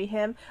marry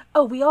him.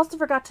 Oh, we also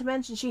forgot to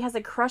mention she has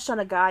a crush on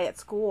a guy at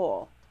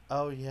school.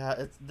 Oh,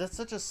 yeah, that's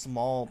such a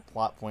small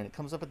plot point. It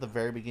comes up at the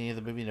very beginning of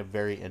the movie and the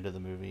very end of the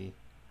movie.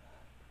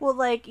 Well,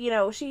 like, you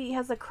know, she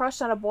has a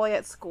crush on a boy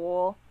at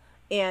school,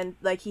 and,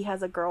 like, he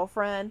has a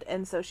girlfriend,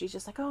 and so she's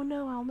just like, oh,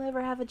 no, I'll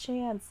never have a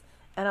chance.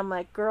 And I'm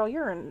like, girl,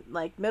 you're in,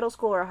 like, middle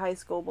school or high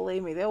school.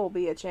 Believe me, there will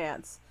be a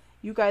chance.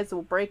 You guys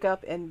will break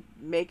up and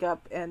make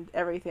up and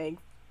everything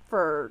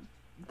for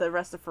the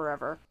rest of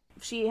forever.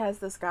 She has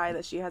this guy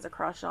that she has a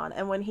crush on,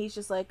 and when he's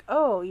just like,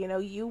 oh, you know,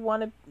 you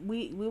want to,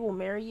 we will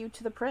marry you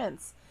to the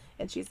prince.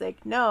 And she's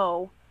like,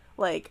 no.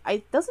 Like,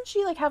 doesn't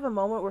she, like, have a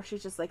moment where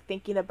she's just, like,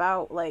 thinking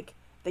about, like,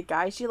 the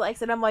guy she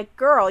likes, and I'm like,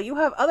 girl, you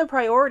have other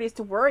priorities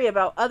to worry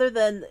about other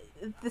than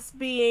this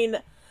being,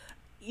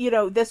 you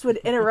know, this would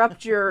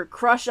interrupt your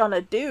crush on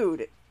a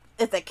dude.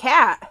 It's a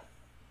cat.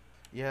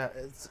 Yeah,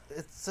 it's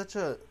such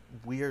a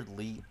weird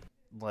leap,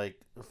 like,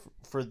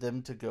 for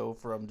them to go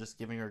from just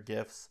giving her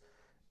gifts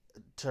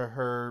to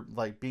her,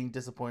 like, being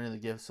disappointed in the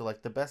gifts. So,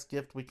 like, the best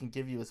gift we can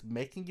give you is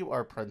making you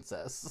our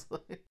princess.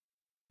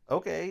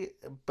 Okay,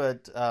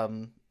 but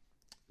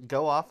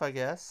go off, I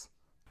guess.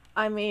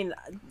 I mean,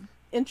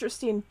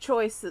 interesting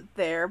choice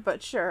there,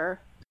 but sure.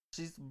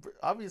 She's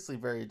obviously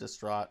very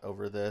distraught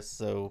over this,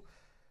 so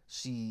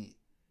she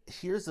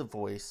hears a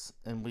voice,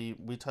 and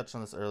we touched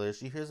on this earlier.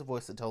 She hears a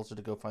voice that tells her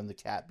to go find the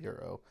cat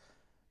bureau,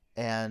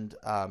 and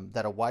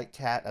that a white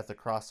cat at the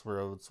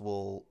crossroads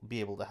will be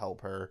able to help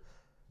her,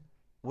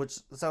 which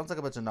sounds like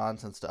a bunch of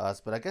nonsense to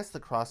us, but I guess the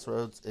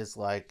crossroads is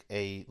like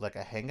a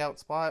hangout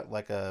spot,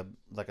 like a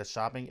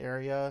shopping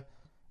area.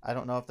 I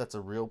don't know if that's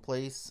a real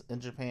place in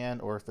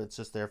Japan or if it's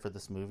just there for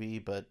this movie,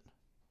 but...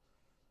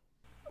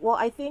 Well,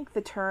 I think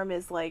the term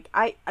is like,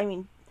 I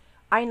mean,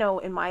 I know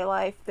in my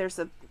life there's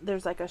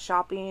like a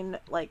shopping,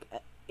 like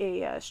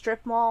a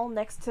strip mall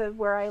next to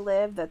where I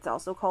live that's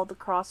also called the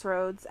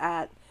Crossroads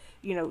at,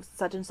 you know,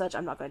 such and such.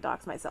 I'm not going to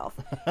dox myself.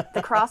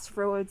 The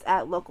Crossroads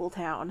at local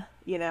town,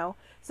 you know?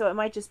 So it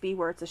might just be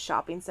where it's a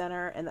shopping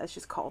center and that's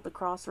just called the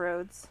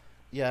Crossroads.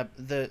 Yeah,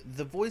 the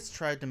voice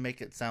tried to make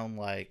it sound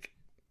like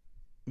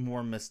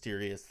more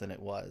mysterious than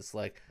it was.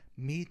 Like,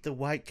 meet the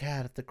white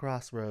cat at the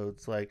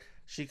crossroads. Like,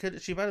 she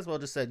might as well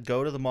just said,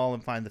 go to the mall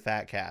and find the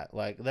fat cat.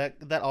 Like,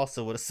 that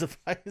also would have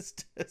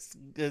sufficed.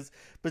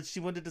 But she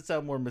wanted to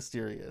sound more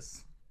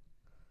mysterious.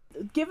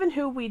 Given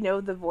who we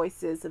know the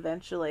voice is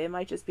eventually, it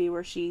might just be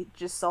where she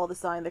just saw the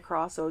sign, the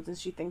crossroads, and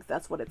she thinks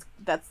that's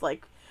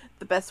like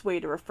the best way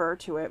to refer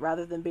to it,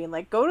 rather than being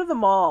like, go to the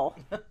mall.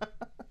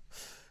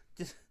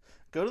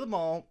 Go to the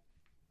mall.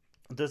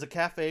 There's a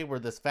cafe where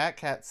this fat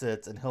cat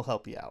sits and he'll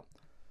help you out.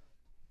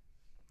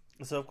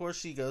 So of course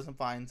she goes and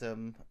finds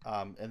him,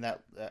 and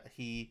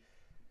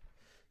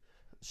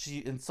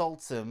she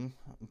insults him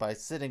by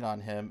sitting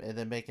on him and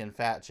then making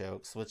fat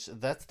jokes, which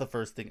that's the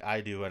first thing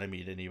I do when I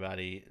meet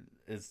anybody,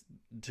 is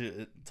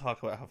to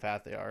talk about how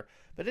fat they are.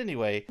 But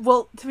anyway.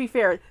 Well, to be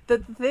fair, the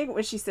thing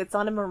when she sits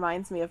on him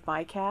reminds me of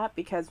my cat,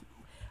 because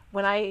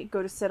when I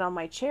go to sit on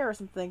my chair or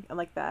something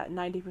like that,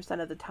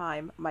 90% of the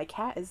time, my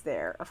cat is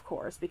there, of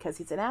course, because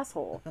he's an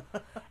asshole.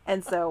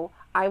 And so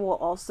I will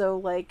also,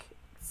 like,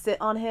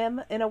 sit on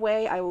him in a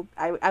way. I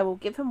will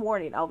give him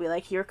warning. I'll be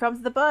like, here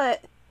comes the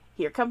butt.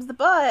 Here comes the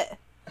butt.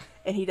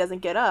 And he doesn't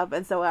get up.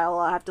 And so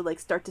I'll have to, like,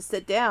 start to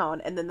sit down.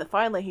 And then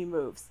finally he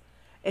moves.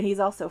 And he's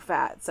also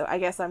fat. So I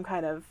guess I'm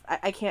kind of...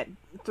 I can't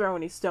throw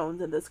any stones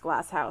in this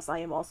glass house. I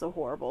am also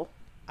horrible.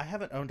 I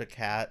haven't owned a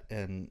cat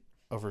in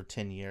over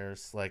 10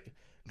 years. Like...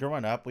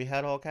 Growing up, we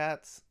had all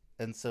cats,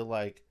 and so,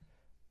 like,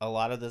 a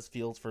lot of this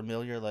feels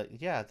familiar. Like,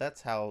 yeah,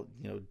 that's how,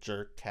 you know,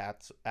 jerk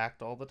cats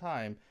act all the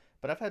time.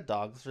 But I've had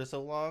dogs for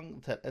so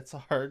long that it's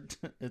hard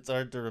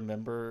to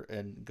remember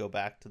and go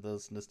back to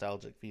those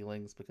nostalgic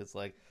feelings, because,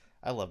 like,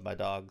 I love my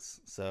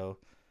dogs, so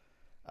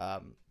I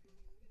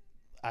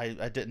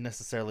didn't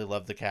necessarily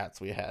love the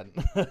cats we had.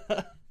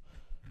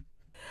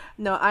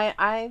 No,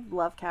 I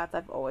love cats.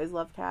 I've always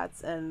loved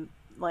cats, and,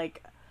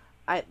 like,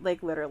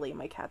 literally,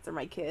 my cats are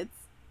my kids.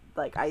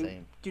 Like, I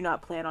Same. do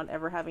not plan on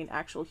ever having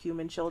actual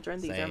human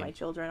children. These Same. are my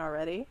children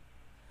already.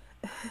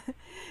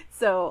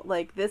 So,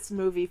 like, this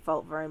movie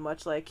felt very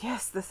much like,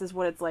 yes, this is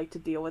what it's like to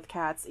deal with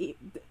cats,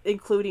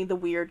 including the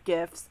weird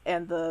gifts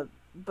and the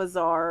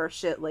bizarre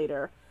shit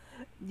later.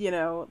 You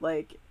know,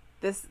 like,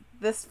 this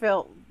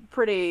felt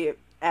pretty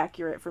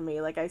accurate for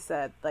me. Like I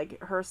said,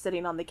 like her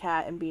sitting on the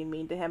cat and being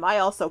mean to him. I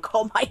also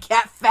call my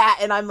cat fat,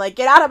 and I'm like,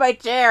 get out of my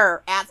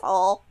chair,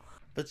 asshole.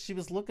 But she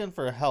was looking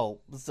for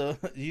help, so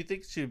you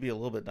think she would be a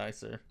little bit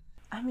nicer.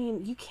 I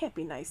mean, you can't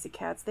be nice to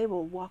cats. They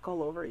will walk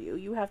all over you.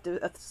 You have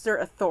to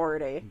assert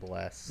authority.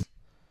 Bless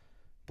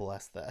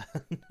that.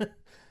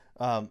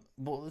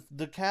 Well,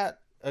 the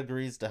cat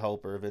agrees to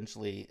help her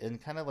eventually and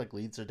kind of like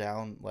leads her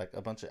down like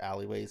a bunch of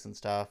alleyways and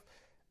stuff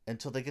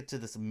until they get to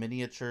this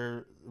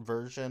miniature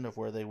version of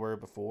where they were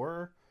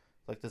before,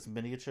 like this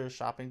miniature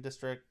shopping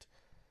district.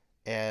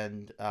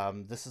 And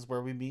this is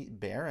where we meet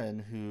Baron,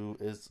 who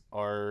is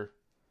our,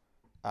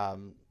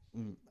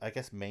 I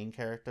guess, main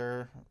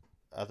character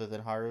other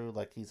than Haru.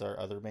 Like, he's our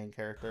other main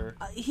character.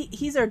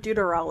 He's our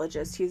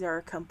deuterologist. He's our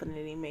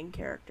accompanying main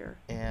character.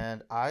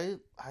 And I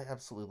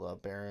absolutely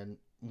love Baron.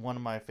 One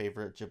of my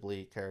favorite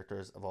Ghibli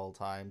characters of all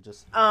time.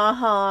 Just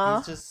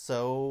he's just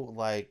so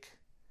like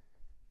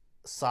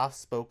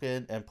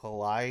soft-spoken and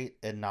polite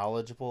and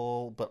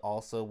knowledgeable, but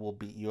also will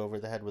beat you over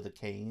the head with a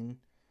cane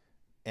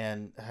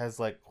and has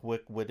like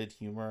quick-witted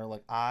humor.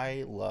 Like,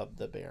 I love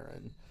the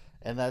Baron.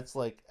 And that's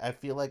like, I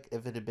feel like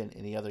if it had been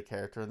any other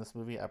character in this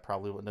movie, I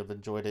probably wouldn't have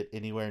enjoyed it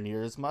anywhere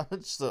near as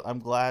much. So I'm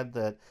glad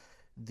that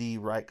the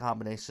right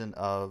combination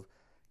of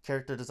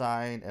character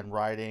design and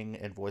writing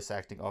and voice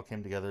acting all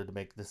came together to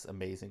make this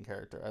amazing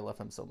character. I love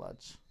him so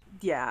much.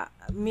 Yeah,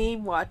 me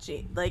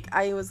watching, like,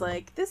 I was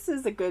like, this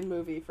is a good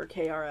movie for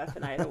KRF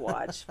and I to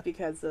watch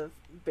because of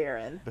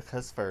Baron.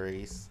 Because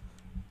furries.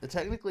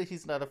 Technically,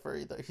 he's not a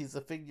furry, though. He's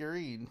a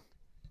figurine.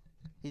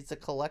 He's a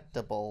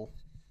collectible.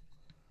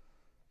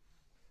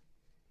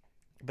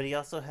 But he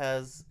also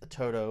has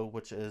Toto,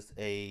 which is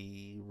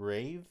a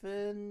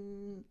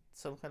raven?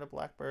 Some kind of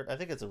blackbird? I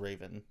think it's a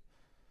raven.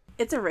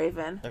 It's a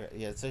raven. Okay,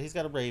 yeah, so he's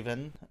got a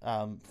raven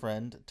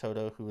friend,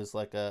 Toto, who is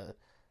like a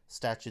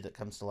statue that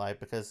comes to life.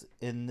 Because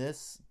in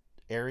this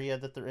area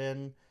that they're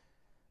in,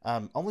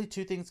 only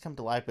two things come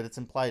to life, but it's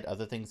implied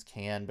other things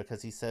can.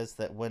 Because he says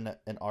that when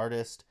an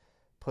artist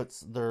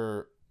puts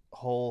their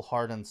whole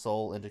heart and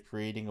soul into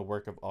creating a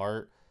work of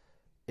art,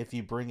 if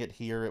you bring it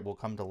here, it will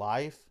come to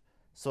life.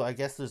 So I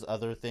guess there's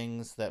other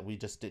things that we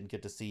just didn't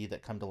get to see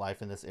that come to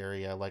life in this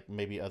area, like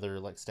maybe other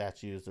like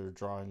statues or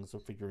drawings or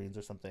figurines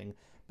or something.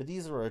 But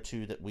these are our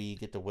two that we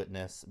get to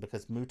witness,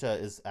 because Muta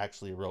is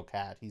actually a real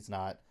cat. He's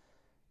not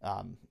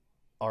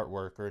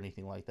artwork or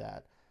anything like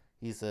that.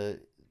 He's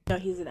an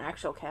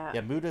actual cat.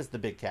 Yeah, Muta's the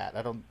big cat.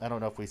 I don't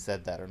know if we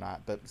said that or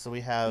not, but so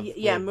we have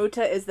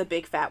Muta is the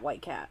big fat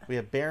white cat. We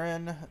have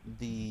Baron,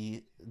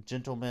 the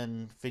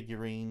gentleman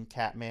figurine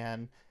cat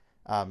man,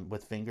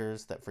 with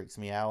fingers that freaks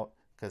me out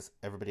because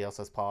everybody else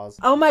has paws.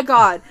 Oh my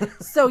god.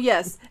 So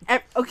yes.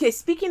 Okay,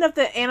 speaking of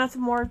the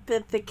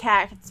anthropomorphic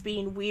cats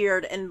being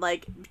weird and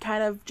like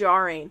kind of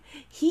jarring,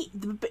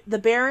 the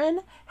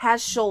Baron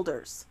has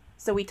shoulders.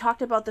 So we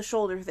talked about the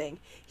shoulder thing.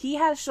 He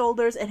has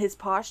shoulders and his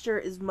posture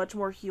is much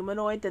more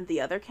humanoid than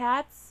the other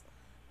cats.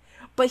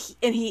 But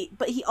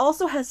he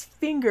also has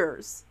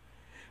fingers,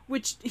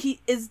 which he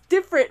is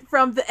different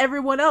from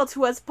everyone else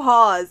who has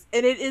paws,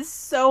 and it is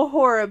so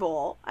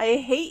horrible. I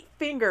hate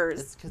fingers.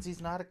 It's because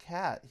he's not a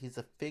cat. He's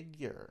a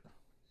figure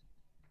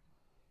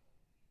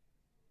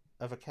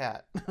of a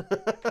cat.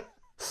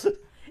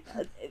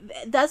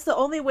 That's the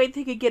only way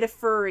they could get a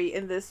furry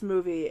in this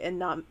movie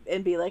and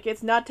be like,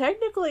 it's not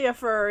technically a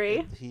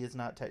furry. He is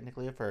not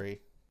technically a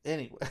furry.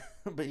 Anyway,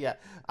 but yeah,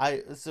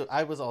 I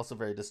was also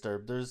very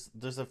disturbed.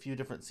 There's a few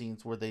different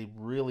scenes where they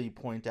really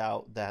point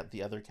out that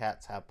the other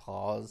cats have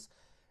paws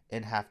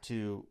and have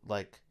to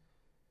like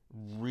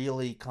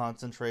really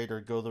concentrate or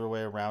go their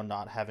way around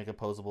not having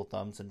opposable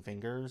thumbs and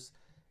fingers,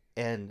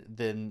 and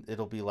then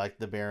it'll be like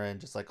the Baron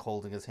just like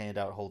holding his hand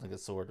out, holding a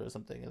sword or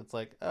something, and it's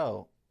like,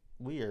 oh,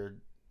 weird.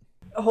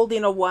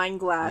 Holding a wine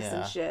glass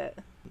and shit.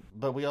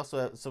 But we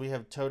also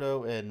have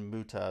Toto and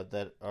Muta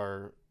that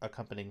are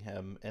accompanying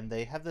him, and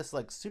they have this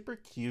like super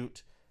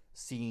cute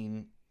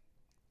scene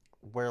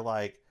where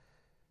like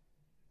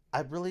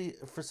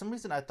for some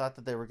reason I thought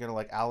that they were gonna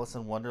like Alice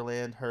in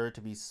Wonderland her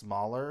to be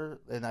smaller,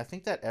 and I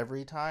think that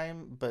every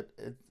time, but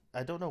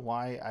I don't know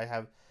why.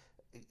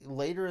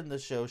 Later in the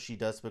show she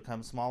does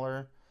become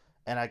smaller,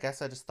 and I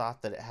guess I just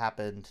thought that it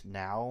happened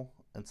now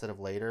instead of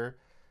later.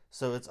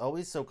 So it's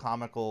always so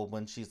comical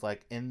when she's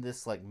like in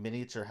this like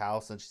miniature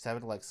house and she's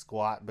having to like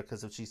squat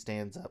because if she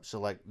stands up she'll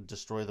like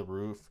destroy the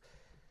roof,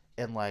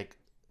 and like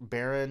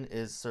Baron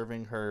is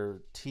serving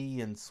her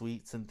tea and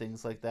sweets and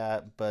things like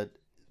that, but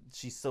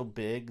she's so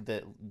big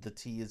that the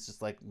tea is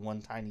just like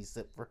one tiny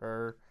sip for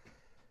her.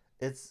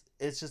 It's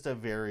just a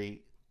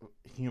very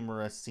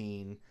humorous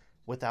scene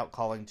without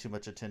calling too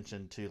much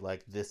attention to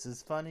like, this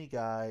is funny,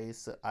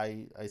 guys.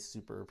 I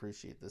super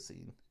appreciate this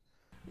scene.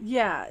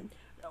 Yeah.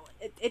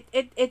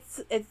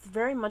 It's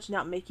very much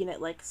not making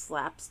it like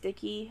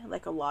slapsticky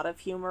like a lot of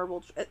humor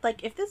will.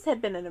 Like if this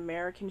had been an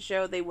American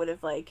show, they would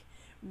have like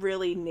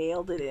really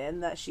nailed it in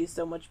that she's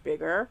so much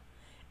bigger,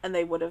 and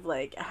they would have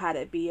like had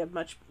it be a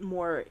much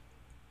more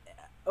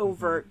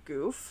overt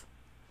goof.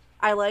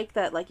 I like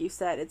that, like you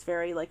said, it's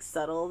very like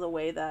subtle the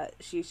way that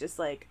she's just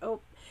like, oh,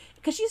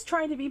 because she's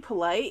trying to be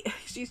polite.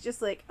 She's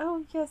just like,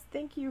 oh yes,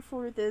 thank you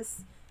for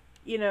this,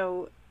 you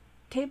know,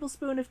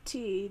 tablespoon of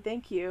tea,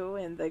 thank you.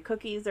 And the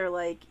cookies are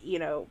like, you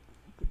know,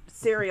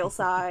 cereal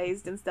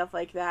sized and stuff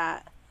like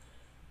that.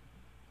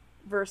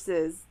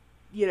 Versus,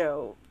 you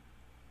know,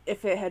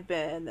 if it had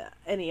been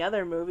any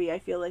other movie, I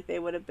feel like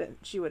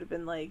she would have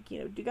been like, you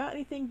know, do you got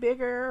anything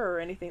bigger or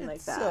anything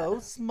like that? So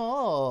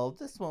small.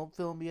 This won't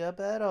fill me up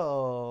at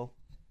all.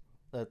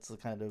 That's the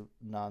kind of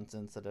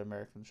nonsense that an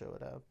American show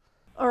would have.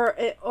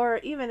 Or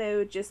even it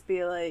would just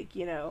be like,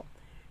 you know,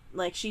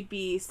 like she'd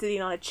be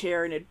sitting on a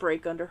chair and it'd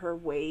break under her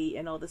weight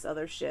and all this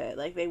other shit.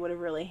 Like they would have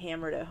really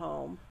hammered it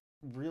home.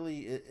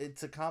 Really,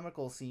 it's a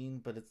comical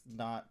scene, but it's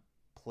not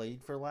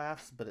played for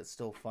laughs, but it's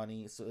still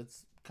funny. So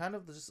it's kind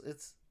of just,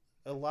 it's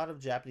a lot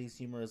of Japanese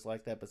humor is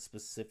like that, but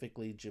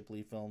specifically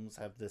Ghibli films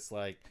have this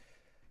like,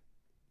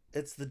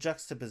 it's the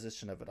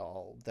juxtaposition of it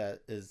all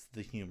that is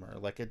the humor.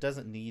 Like it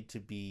doesn't need to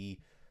be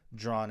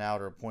drawn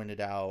out or pointed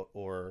out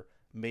or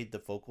made the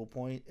focal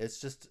point. It's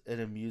just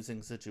an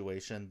amusing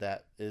situation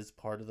that is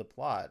part of the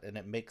plot and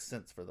it makes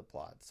sense for the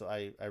plot. So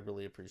I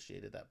really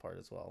appreciated that part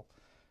as well.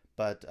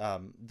 But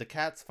the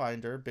cats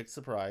find her, big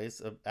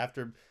surprise,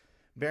 after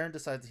Baron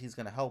decides he's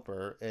going to help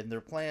her, and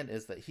their plan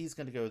is that he's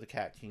going to go to the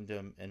Cat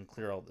Kingdom and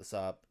clear all this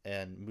up,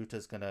 and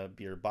Muta's going to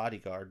be her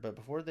bodyguard. But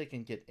before they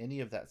can get any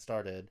of that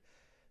started,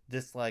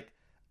 this like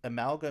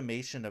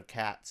amalgamation of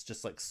cats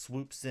just like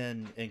swoops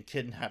in and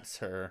kidnaps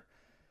her,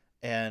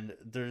 and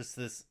there's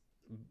this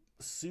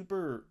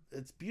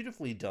it's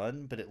beautifully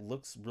done, but it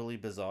looks really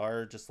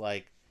bizarre, just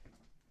like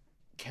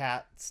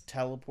cats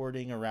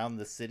teleporting around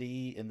the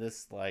city in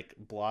this like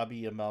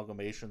blobby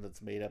amalgamation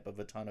that's made up of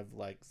a ton of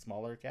like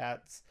smaller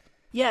cats.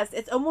 Yes,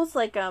 it's almost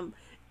like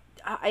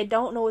I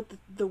don't know what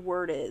the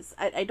word is.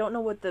 I don't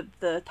know what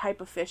the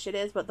type of fish it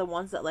is, but the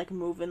ones that like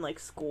move in like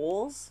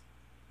schools.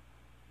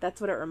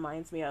 That's what it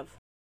reminds me of.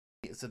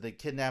 So they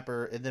kidnap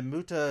her, and then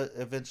Muta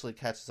eventually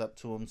catches up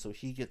to him, so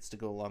he gets to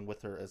go along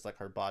with her as like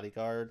her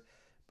bodyguard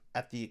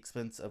at the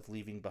expense of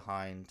leaving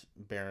behind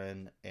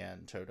Baron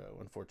and Toto.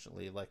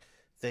 Unfortunately, like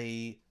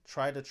they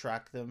try to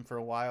track them for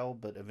a while,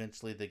 but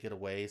eventually they get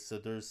away. So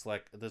there's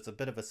a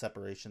bit of a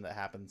separation that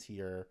happens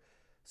here.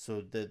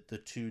 So the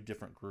two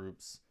different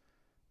groups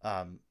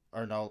are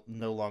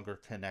no longer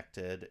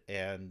connected,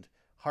 and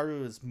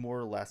Haru is more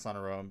or less on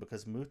her own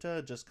because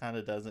Muta just kind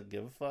of doesn't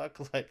give a fuck.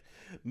 Like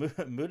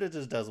Muta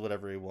just does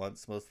whatever he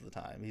wants most of the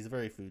time. He's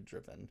very food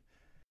driven.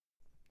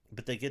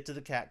 But they get to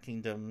the Cat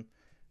Kingdom.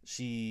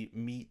 She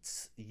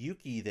meets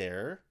Yuki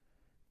there.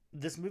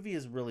 This movie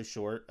is really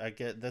short. I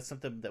get that's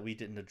something that we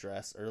didn't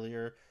address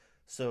earlier.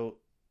 So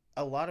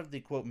a lot of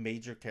the quote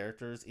major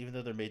characters, even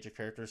though they're major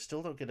characters,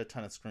 still don't get a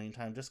ton of screen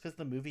time just because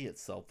the movie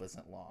itself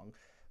isn't long.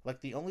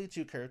 Like the only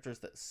two characters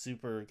that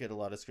super get a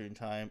lot of screen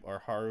time are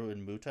Haru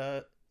and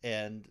Muta,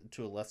 and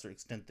to a lesser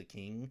extent the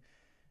king.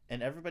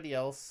 And everybody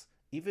else,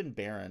 even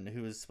Baron,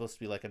 who is supposed to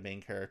be like a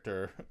main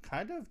character,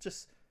 kind of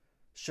just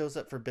shows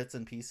up for bits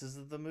and pieces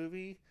of the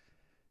movie.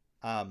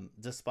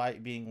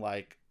 Despite being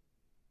like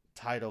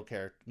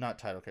not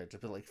title characters,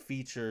 but like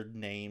featured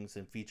names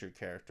and featured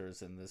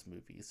characters in this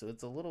movie. So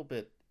it's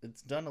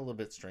done a little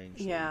bit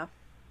strangely. Yeah.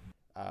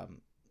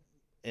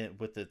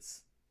 With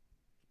its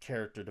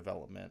character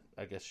development,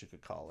 I guess you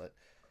could call it.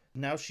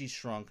 Now she's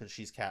shrunk and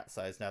she's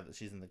cat-sized now that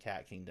she's in the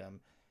Cat Kingdom,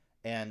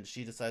 and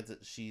she decides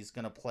that she's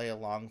gonna play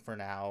along for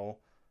now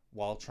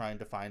while trying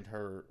to find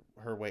her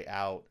way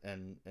out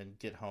and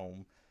get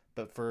home.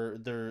 But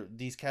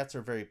these cats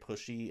are very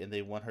pushy and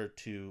they want her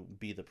to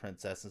be the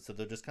princess, and so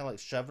they're just kind of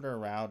like shoving her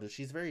around, and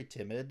she's very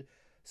timid,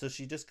 so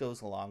she just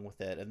goes along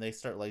with it, and they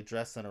start like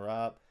dressing her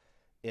up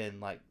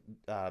in like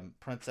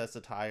princess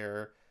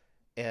attire.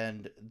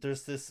 And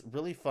there's this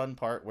really fun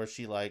part where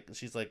she's like,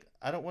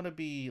 I don't want to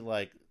be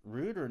like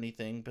rude or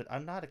anything, but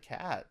I'm not a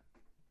cat.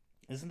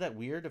 Isn't that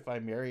weird if I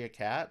marry a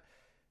cat?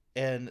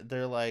 And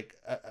they're like,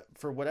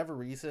 for whatever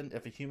reason,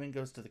 if a human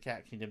goes to the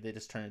Cat Kingdom, they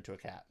just turn into a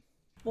cat.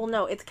 Well,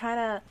 no, it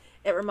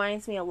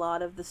reminds me a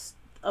lot of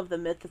the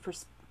myth of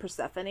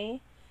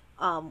Persephone,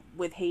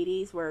 with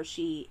Hades, where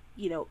she,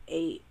 you know,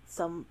 ate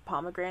some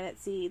pomegranate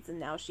seeds and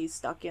now she's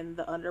stuck in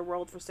the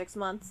underworld for 6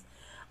 months.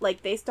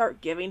 Like, they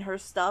start giving her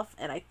stuff,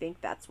 and I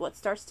think that's what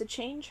starts to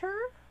change her,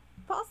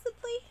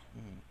 possibly.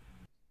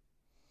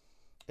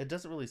 It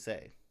doesn't really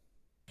say.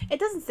 It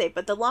doesn't say,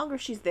 but the longer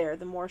she's there,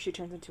 the more she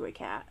turns into a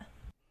cat.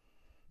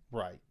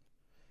 Right.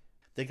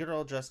 They get her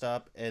all dressed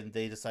up, and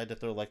they decide to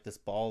throw like this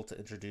ball to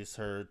introduce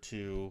her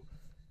to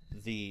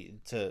the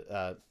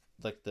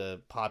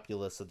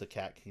populace of the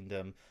Cat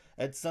Kingdom.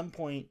 At some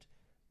point,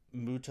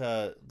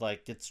 Muta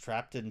like gets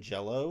trapped in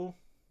Jello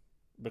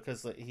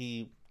because like,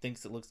 he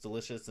thinks it looks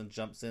delicious and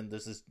jumps in.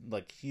 There's this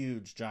like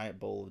huge giant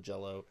bowl of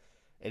Jello,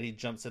 and he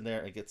jumps in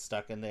there and gets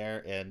stuck in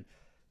there. And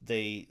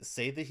they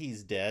say that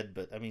he's dead,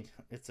 but I mean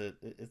it's a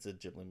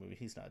Ghibli movie.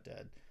 He's not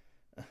dead.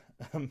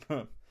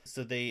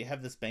 So they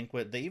have this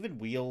banquet. They even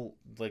wheel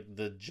like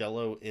the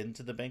Jello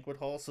into the banquet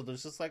hall. So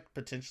there's just like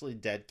potentially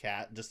dead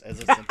cat just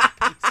as a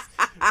centerpiece.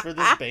 for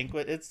this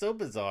banquet. It's so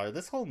bizarre.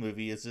 This whole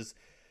movie is just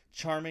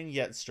charming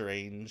yet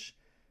strange.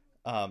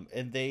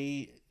 And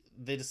they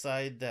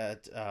decide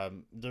that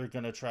they're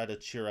gonna try to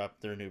cheer up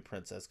their new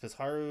princess, because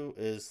Haru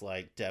is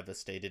like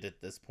devastated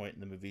at this point in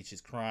the movie.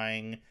 She's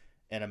crying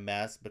and a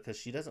mess because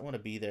she doesn't want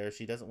to be there.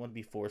 She doesn't want to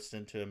be forced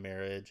into a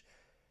marriage.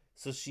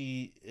 So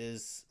she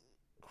is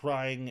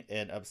crying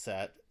and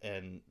upset,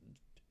 and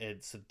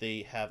so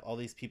they have all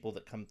these people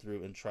that come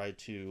through and try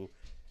to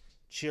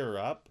cheer her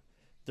up.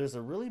 There's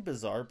a really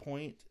bizarre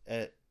point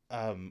at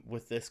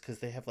with this, because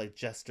they have like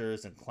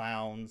jesters and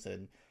clowns,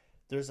 and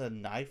there's a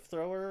knife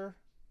thrower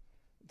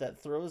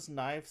that throws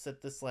knives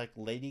at this like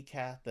lady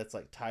cat that's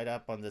like tied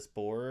up on this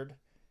board,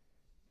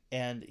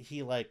 and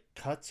he like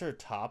cuts her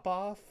top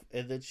off,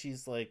 and then she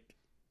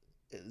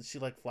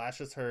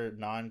flashes her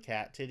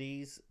non-cat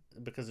titties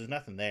because there's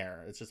nothing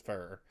there, it's just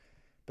fur,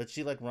 but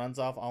she like runs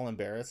off all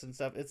embarrassed and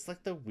stuff. It's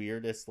like the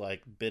weirdest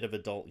like bit of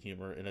adult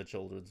humor in a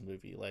children's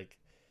movie. Like,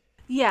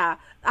 Yeah,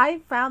 I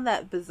found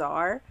that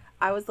bizarre.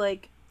 I was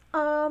like,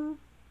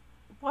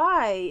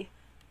 why?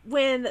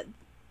 When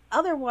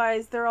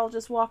otherwise they're all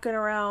just walking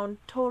around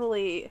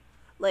totally,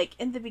 like,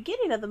 in the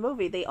beginning of the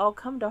movie, they all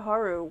come to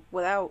Haru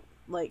without,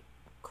 like,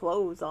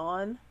 clothes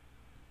on.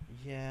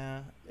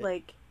 yeah,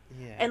 Like,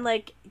 yeah, and,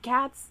 like,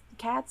 cats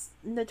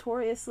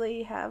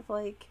notoriously have,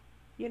 like,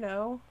 you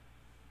know,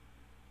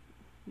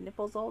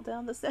 nipples all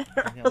down the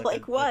center. yeah,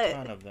 Like, a what?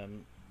 ton of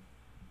them.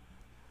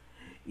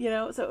 You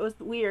know, so it was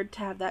weird to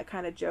have that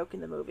kind of joke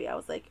in the movie. I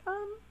was like,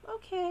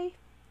 okay.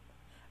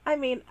 I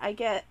mean, I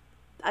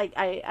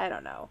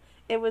don't know.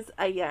 It was,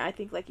 yeah, I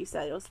think like you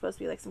said, it was supposed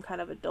to be like some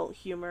kind of adult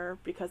humor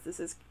because this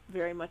is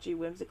very much a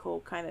whimsical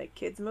kind of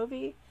kids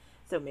movie.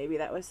 So maybe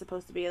that was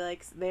supposed to be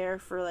like there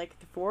for like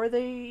for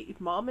the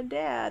mom and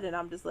dad, and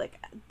I'm just like,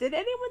 did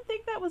anyone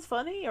think that was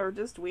funny or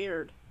just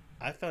weird?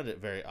 I found it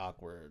very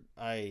awkward.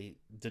 I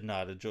did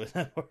not enjoy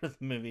that part of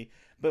the movie.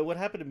 But what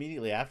happened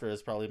immediately after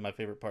is probably my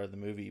favorite part of the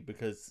movie,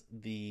 because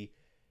the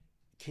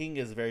king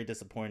is very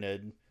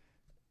disappointed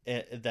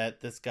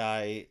that this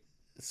guy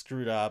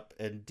screwed up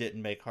and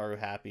didn't make Haru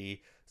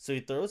happy. So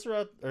he throws her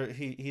out, or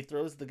he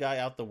throws the guy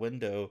out the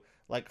window,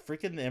 like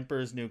freaking the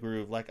Emperor's New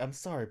Groove. Like, I'm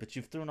sorry, but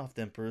you've thrown off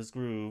the Emperor's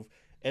Groove.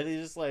 And he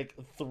just like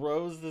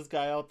throws this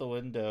guy out the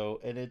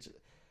window, and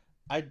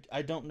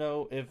I don't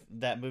know if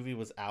that movie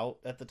was out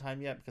at the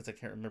time yet, because I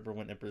can't remember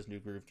when Emperor's New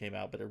Groove came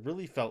out, but it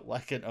really felt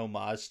like an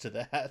homage to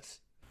that.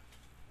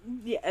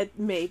 Yeah,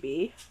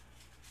 maybe.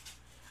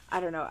 I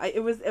don't know.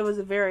 It was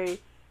a very,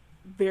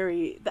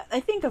 very. I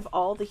think of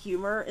all the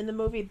humor in the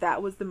movie,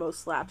 that was the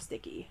most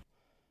slapsticky.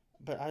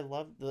 But I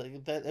loved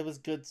that it was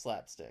good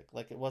slapstick.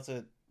 Like, it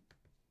wasn't.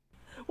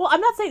 Well,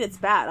 I'm not saying it's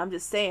bad. I'm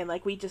just saying,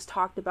 like, we just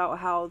talked about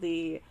how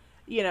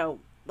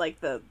like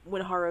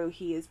when Haru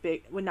he is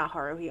big, when not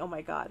Haru he, oh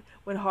my god,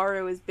 when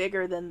Haru is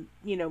bigger than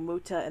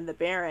Muta and the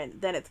Baron,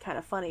 then it's kind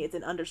of funny. It's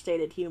an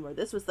understated humor.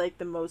 This was like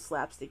the most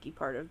slapsticky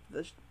part of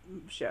the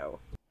show.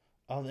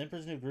 Oh, the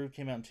Emperor's New Groove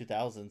came out in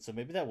 2000, so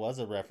maybe that was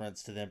a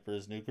reference to the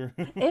Emperor's New Groove.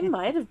 It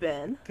might have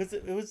been,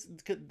 because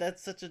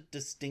that's such a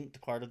distinct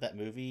part of that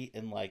movie,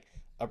 and like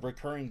a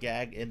recurring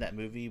gag in that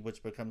movie,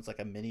 which becomes like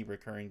a mini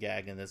recurring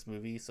gag in this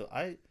movie. So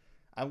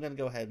I'm gonna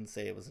go ahead and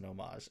say it was an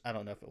homage. I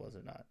don't know if it was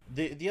or not.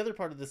 The other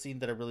part of the scene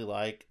that I really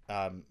like,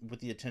 with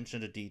the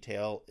attention to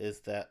detail, is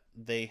that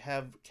they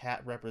have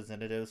cat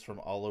representatives from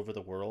all over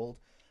the world.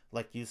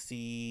 Like, you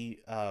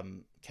see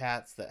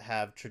cats that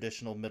have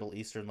traditional Middle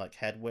Eastern like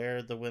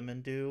headwear the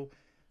women do.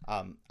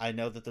 I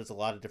know that there's a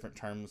lot of different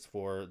terms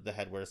for the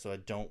headwear, so I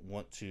don't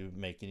want to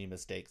make any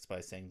mistakes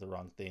by saying the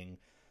wrong thing.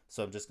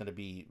 So I'm just going to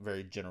be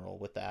very general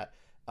with that.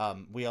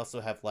 We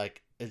also have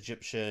like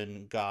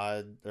Egyptian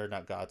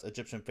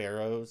Egyptian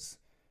pharaohs,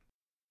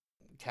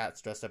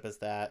 cats dressed up as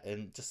that,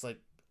 and just like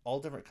all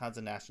different kinds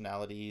of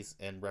nationalities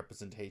and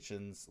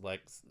representations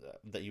like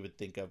that you would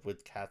think of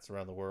with cats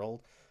around the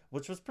world,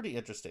 which was pretty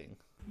interesting.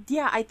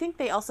 Yeah, I think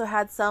they also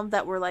had some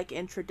that were like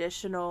in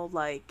traditional,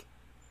 like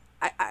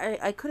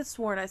I could have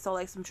sworn I saw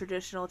like some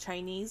traditional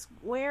Chinese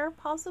wear,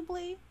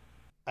 possibly.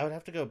 I would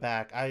have to go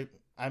back.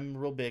 I'm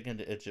real big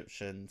into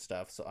Egyptian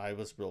stuff, so I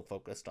was real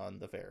focused on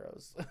the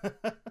pharaohs.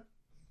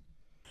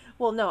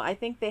 Well, no, I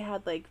think they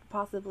had like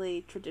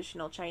possibly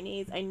traditional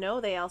Chinese. I know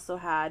they also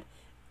had.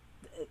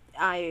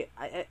 I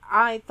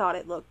thought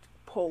it looked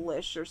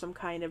Polish or some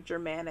kind of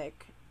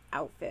Germanic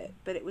outfit,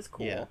 but it was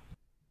cool. Yeah,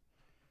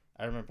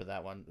 I remember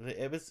that one.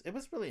 It was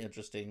really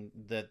interesting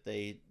that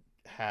they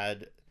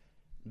had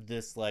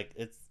this, like,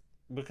 it's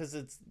because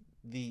it's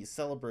the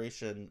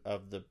celebration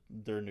of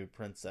their new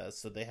princess,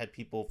 so they had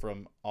people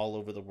from all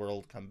over the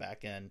world come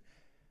back in,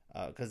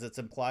 because it's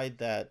implied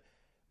that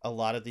a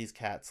lot of these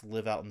cats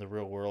live out in the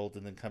real world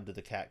and then come to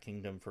the cat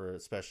kingdom for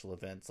special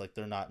events. Like,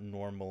 they're not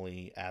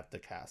normally at the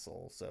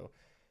castle, so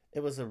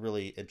it was a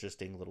really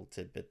interesting little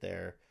tidbit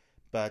there.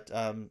 But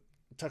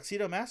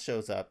Tuxedo Mask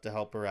shows up to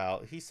help her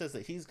out. He says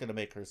that he's going to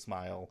make her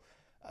smile.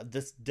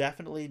 This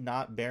definitely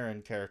not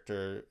Baron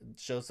character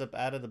shows up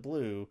out of the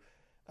blue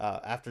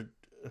after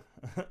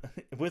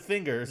with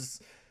fingers,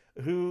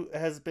 who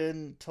has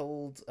been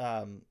told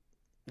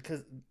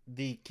because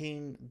the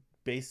king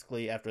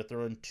basically, after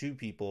throwing two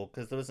people,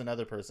 because there was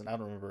another person, I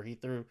don't remember,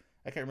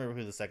 I can't remember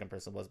who the second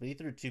person was, but he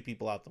threw two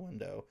people out the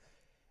window.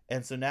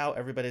 And so now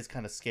everybody's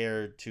kind of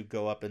scared to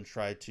go up and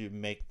try to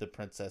make the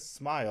princess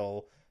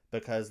smile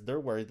because they're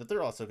worried that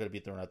they're also going to be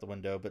thrown out the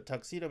window. But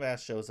Tuxedo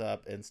Mask shows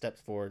up and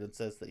steps forward and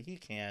says that he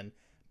can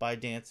by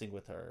dancing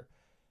with her.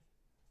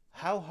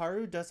 How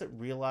Haru doesn't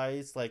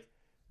realize, like,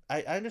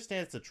 I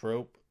understand it's a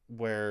trope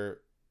where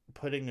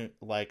putting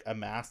like a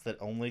mask that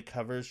only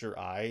covers your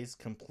eyes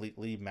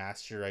completely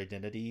masks your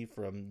identity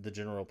from the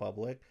general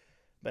public.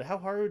 But how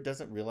Haru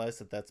doesn't realize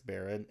that that's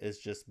Baron is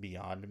just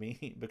beyond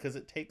me because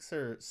it takes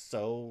her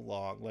so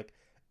long, like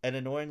an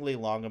annoyingly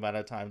long amount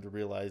of time to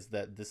realize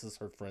that this is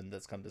her friend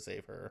that's come to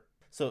save her.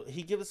 So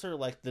he gives her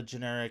like the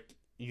generic,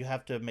 you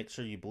have to make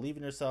sure you believe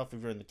in yourself.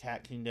 If you're in the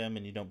cat kingdom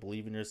and you don't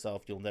believe in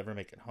yourself, you'll never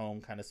make it home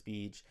kind of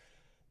speech.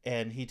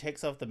 And he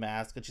takes off the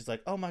mask and she's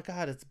like, oh my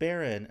God, it's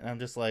Baron. And I'm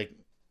just like,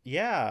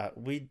 yeah,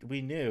 we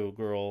knew,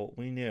 girl,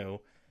 we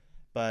knew.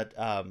 But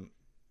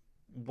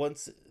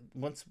once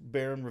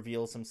Baron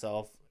reveals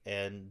himself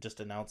and just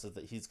announces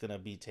that he's going to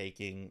be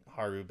taking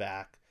Haru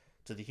back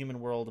to the human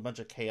world, a bunch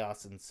of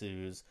chaos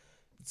ensues.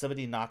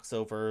 Somebody knocks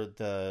over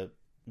the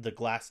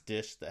glass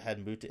dish that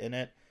had Muta in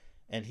it,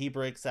 and he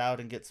breaks out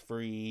and gets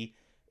free,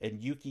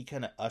 and Yuki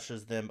kind of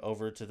ushers them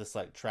over to this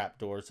like trap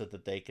door so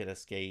that they can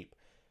escape.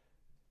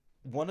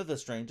 One of the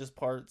strangest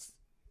parts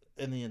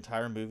in the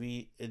entire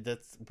movie,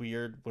 that's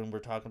weird when we're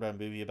talking about a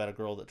movie about a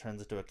girl that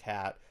turns into a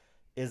cat,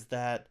 is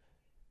that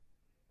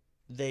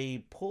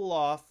they pull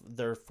off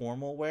their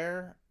formal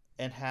wear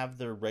and have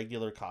their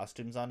regular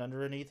costumes on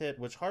underneath it,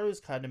 which Haru's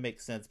kind of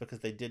makes sense because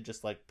they did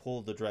just like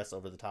pull the dress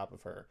over the top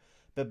of her.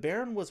 But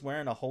Baron was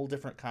wearing a whole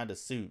different kind of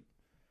suit.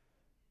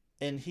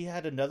 And he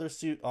had another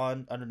suit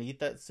on underneath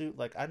that suit.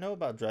 Like, I know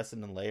about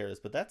dressing in layers,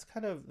 but that's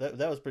kind of, that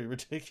was pretty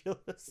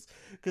ridiculous.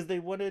 Because they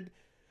wanted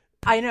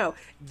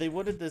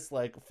this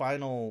like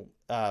final,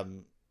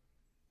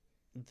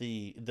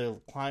 the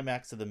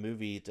climax of the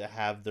movie to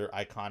have their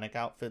iconic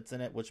outfits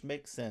in it, which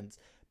makes sense.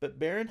 But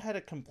Baron had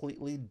a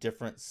completely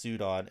different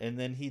suit on, and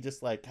then he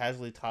just like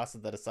casually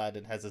tosses that aside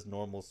and has his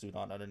normal suit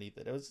on underneath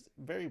it. It was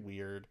very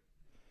weird.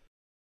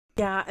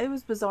 Yeah, it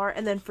was bizarre.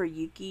 And then for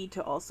Yuki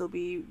to also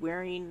be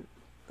wearing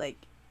like,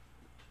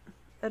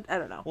 I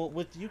don't know. Well,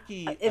 with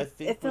Yuki, I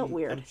think it felt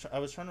weird. I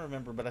was trying to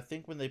remember, but I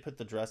think when they put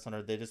the dress on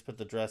her, they just put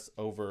the dress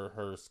over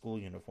her school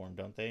uniform,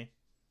 don't they?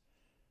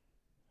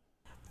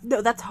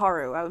 No, that's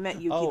Haru. I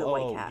meant Yuki the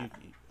white cat.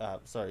 Yuki.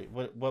 Sorry.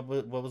 What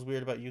was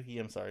weird about Yuki?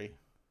 I'm sorry.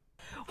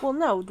 Well,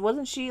 no,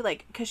 wasn't she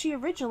like? Because she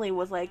originally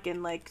was like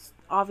in like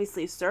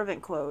obviously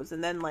servant clothes,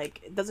 and then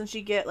like doesn't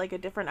she get like a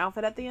different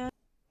outfit at the end?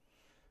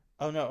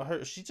 Oh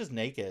no, she's just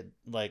naked.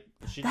 Like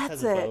she just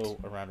That's has a bow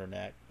around her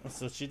neck,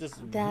 so she just.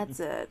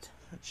 That's it.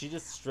 She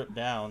just stripped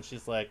down.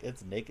 She's like,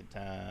 it's naked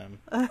time.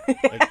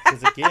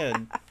 Because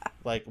again,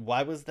 like,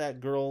 why was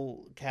that girl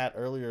cat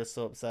earlier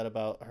so upset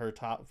about her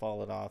top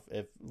falling off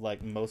if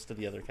like most of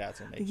the other cats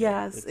are naked?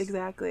 Yes,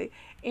 exactly.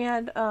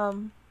 And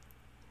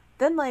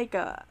then like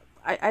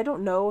I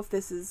don't know if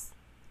this is,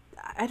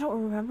 I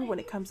don't remember when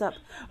it comes up,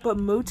 but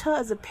Muta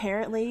is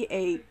apparently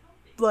a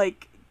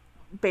like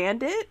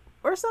bandit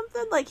or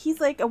something. Like he's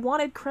like a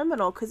wanted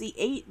criminal because he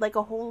ate like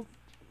a whole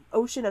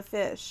ocean of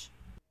fish.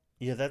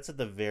 Yeah, that's at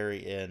the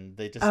very end.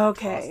 They just toss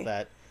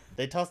that.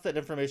 They toss that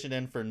information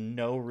in for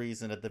no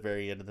reason at the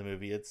very end of the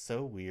movie. It's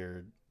so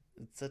weird.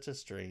 It's such a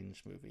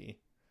strange movie.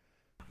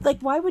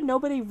 Like, why would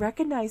nobody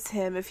recognize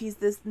him if he's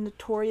this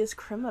notorious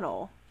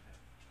criminal?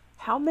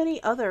 How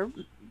many other...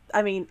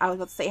 I mean, I was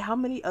about to say, how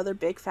many other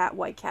big fat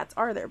white cats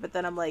are there? But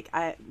then I'm like,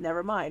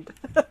 never mind.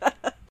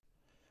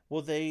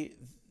 Well, they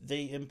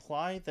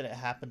imply that it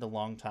happened a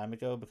long time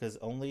ago because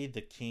only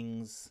the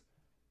king's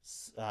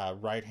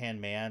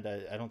right-hand man,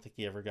 I don't think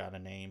he ever got a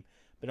name,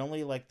 but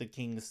only like the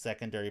king's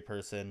secondary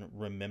person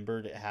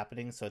remembered it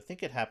happening. So I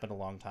think it happened a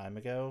long time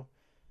ago.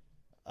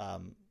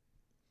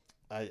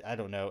 I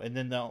don't know. And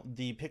then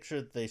the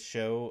picture that they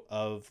show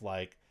of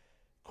like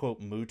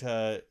quote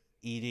Muta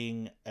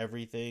eating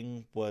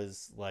everything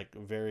was like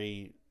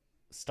very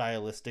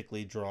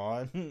stylistically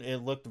drawn.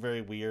 It looked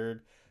very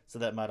weird. So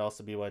that might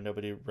also be why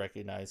nobody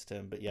recognized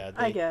him. But yeah,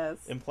 I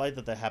guess implied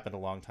that happened a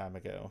long time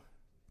ago.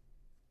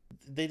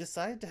 They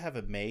decided to have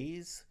a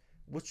maze,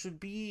 which would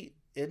be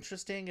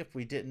interesting if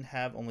we didn't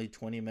have only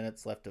 20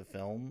 minutes left to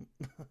film.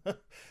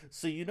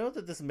 So you know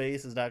that this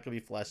maze is not going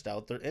to be fleshed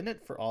out. They're in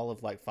it for all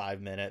of like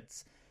 5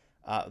 minutes.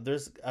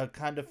 There's a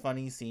kind of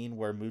funny scene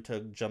where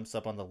Muta jumps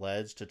up on the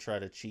ledge to try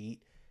to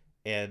cheat,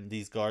 and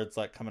these guards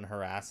like come and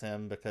harass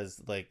him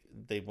because like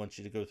they want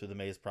you to go through the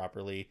maze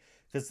properly.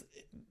 Because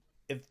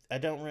if I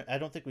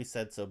don't think we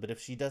said so, but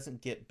if she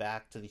doesn't get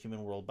back to the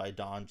human world by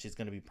dawn, she's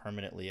going to be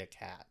permanently a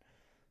cat.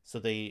 So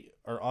they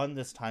are on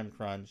this time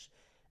crunch,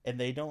 and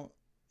they don't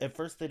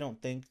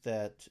think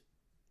that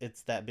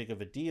it's that big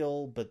of a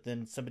deal, but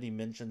then somebody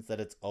mentions that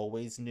it's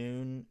always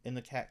noon in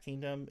the cat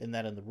kingdom, and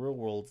that in the real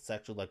world it's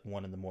actually like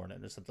 1 a.m.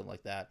 or something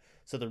like that.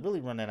 So they're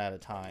really running out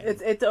of time.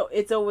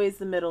 It's always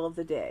the middle of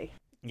the day.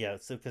 Yeah,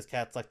 so because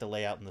cats like to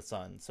lay out in the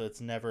sun, so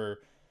it's never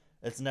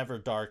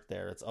dark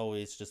there. It's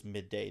always just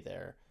midday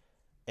there.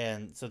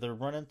 And so they're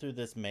running through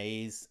this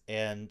maze,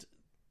 and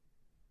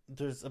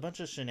there's a bunch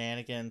of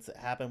shenanigans that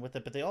happen with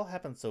it, but they all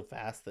happen so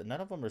fast that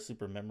none of them are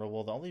super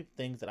memorable. The only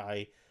thing that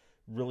I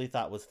really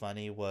thought was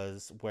funny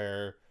was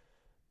where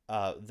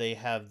they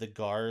have the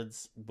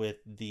guards with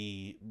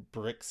the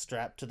bricks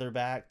strapped to their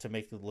back to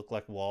make them look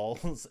like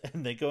walls,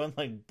 and they go and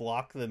like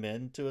block them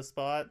into a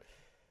spot,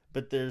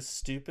 but they're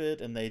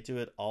stupid and they do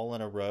it all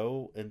in a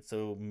row, and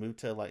so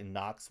Muta like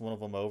knocks one of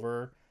them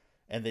over,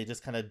 and they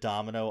just kind of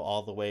domino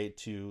all the way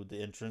to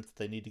the entrance that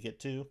they need to get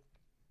to.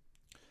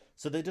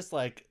 So they just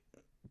like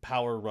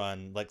power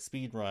run, like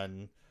speed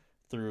run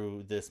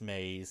through this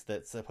maze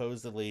that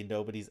supposedly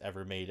nobody's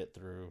ever made it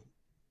through.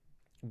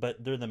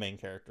 But they're the main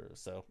characters,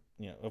 so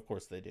of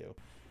course they do.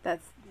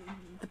 That's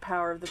the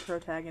power of the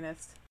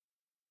protagonist.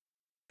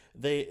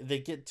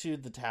 They get to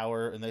the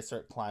tower and they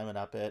start climbing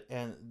up it,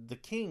 and the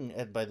king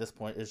by this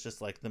point is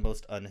just like the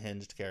most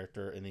unhinged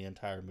character in the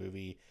entire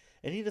movie,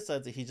 and he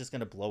decides that he's just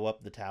going to blow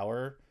up the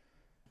tower.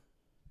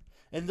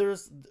 And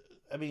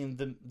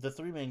the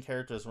three main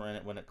characters were in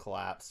it when it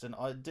collapsed, and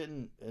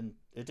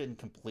it didn't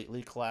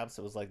completely collapse.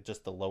 It was like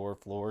just the lower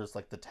floors,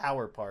 like the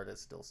tower part is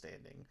still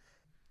standing.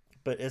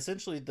 But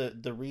essentially,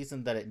 the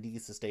reason that it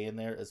needs to stay in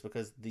there is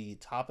because the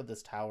top of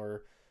this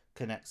tower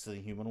connects to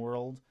the human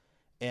world,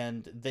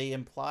 and they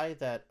imply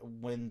that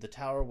when the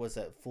tower was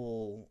at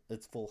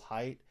its full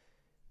height,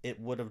 it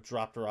would have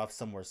dropped her off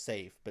somewhere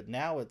safe. But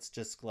now it's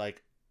just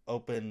like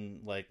open,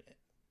 like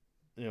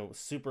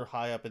super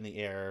high up in the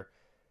air,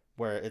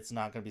 where it's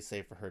not going to be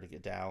safe for her to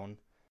get down.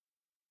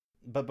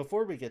 But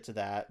before we get to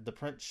that, the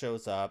prince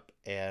shows up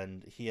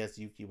and he has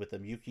Yuki with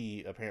him.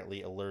 Yuki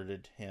apparently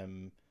alerted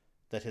him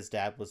that his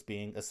dad was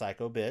being a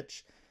psycho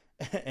bitch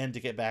and to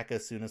get back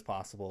as soon as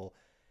possible.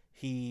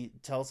 He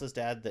tells his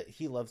dad that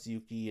he loves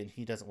Yuki and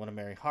he doesn't want to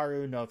marry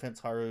Haru. No offense,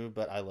 Haru,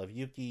 but I love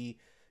Yuki.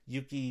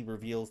 Yuki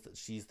reveals that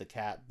she's the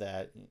cat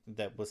that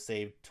was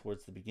saved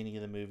towards the beginning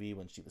of the movie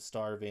when she was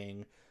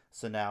starving.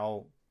 So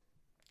now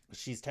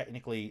she's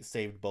technically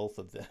saved both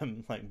of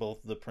them, like both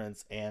the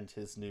prince and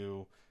his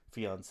new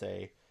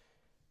fiance.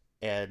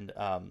 And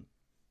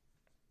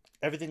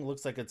everything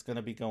looks like it's going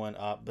to be going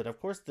up, but of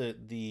course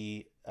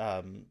the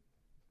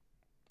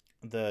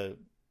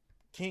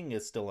king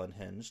is still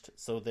unhinged,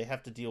 so they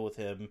have to deal with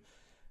him.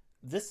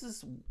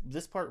 This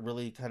part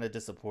really kind of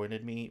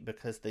disappointed me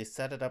because they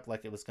set it up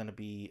like it was going to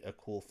be a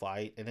cool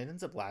fight, and it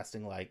ends up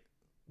lasting like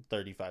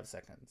 35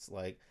 seconds.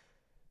 Like,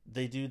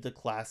 they do the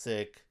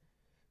classic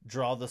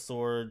draw the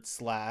sword,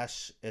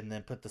 slash, and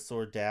then put the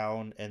sword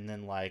down, and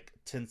then like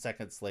 10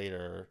 seconds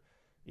later,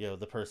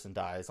 the person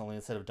dies. Only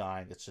instead of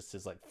dying, it's just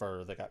his like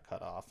fur that got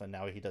cut off, and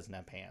now he doesn't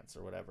have pants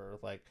or whatever.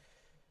 Like,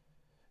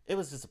 it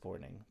was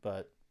disappointing,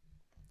 but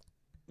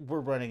we're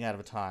running out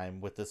of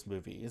time with this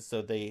movie,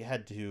 so they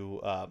had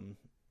to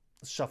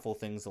shuffle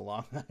things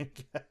along, I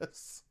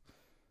guess.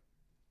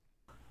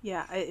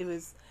 Yeah, it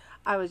was.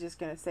 I was just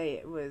gonna say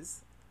it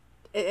was.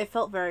 It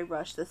felt very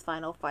rushed, this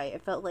final fight.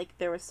 It felt like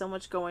there was so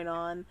much going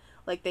on.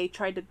 Like, they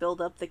tried to build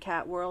up the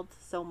cat world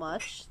so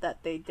much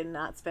that they did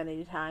not spend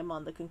any time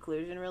on the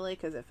conclusion, really,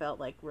 because it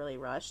felt like really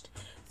rushed.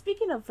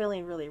 Speaking of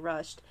feeling really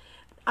rushed,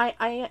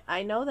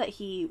 I know that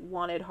he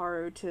wanted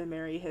Haru to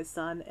marry his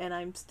son, and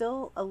I'm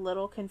still a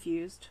little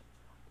confused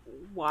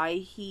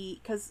why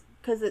because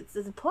it's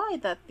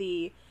implied that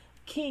the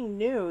king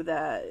knew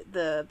that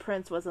the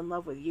prince was in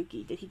love with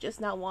Yuki. Did he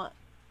just not want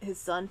his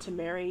son to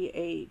marry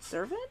a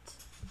servant?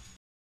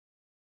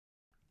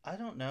 I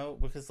don't know,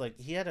 because like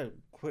he had a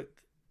quick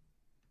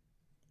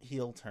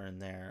heel turn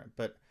there,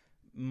 but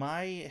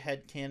my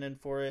headcanon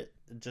for it,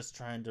 just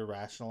trying to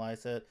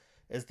rationalize it,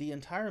 is the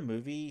entire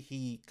movie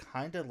he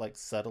kind of like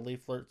subtly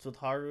flirts with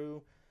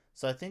Haru.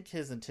 So I think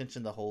his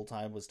intention the whole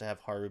time was to have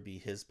Haru be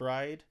his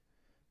bride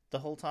the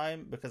whole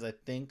time, because I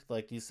think,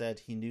 like you said,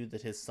 he knew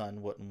that his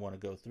son wouldn't want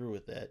to go through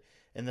with it.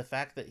 And the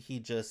fact that he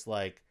just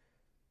like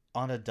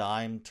on a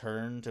dime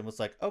turned and was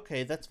like,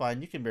 okay, that's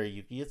fine, you can marry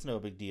Yuki, it's no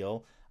big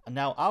deal,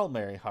 now I'll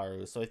marry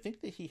Haru. So I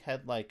think that he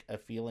had like a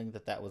feeling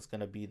that that was going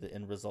to be the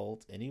end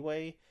result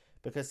anyway,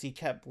 because he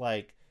kept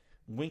like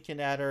winking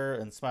at her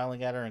and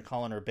smiling at her and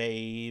calling her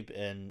babe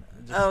and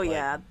just,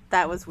 yeah,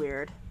 that was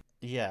weird.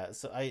 Yeah,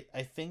 so I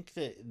think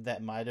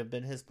that might have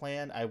been his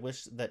plan. I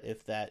wish that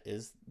if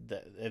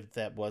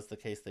that was the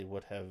case, they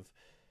would have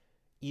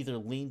either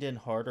leaned in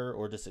harder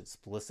or just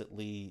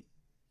explicitly,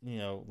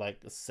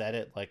 like said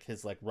it, like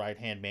his like right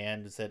hand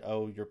man said,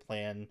 "Oh, your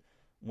plan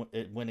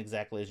it went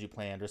exactly as you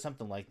planned," or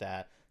something like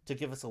that, to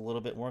give us a little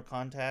bit more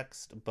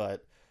context.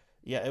 But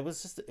yeah, it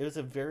was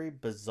a very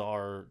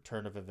bizarre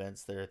turn of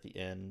events there at the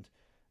end.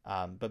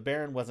 But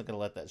Baron wasn't going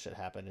to let that shit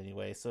happen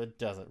anyway, so it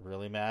doesn't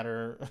really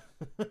matter.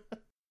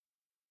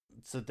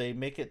 So they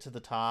make it to the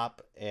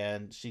top,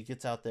 and she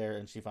gets out there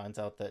and she finds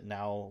out that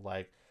now,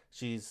 like,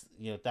 she's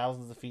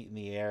thousands of feet in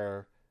the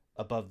air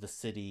above the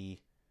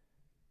city,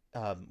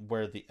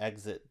 where the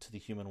exit to the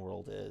human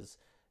world is.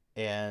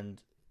 And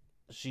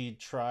she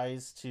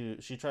tries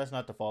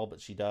not to fall,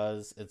 but she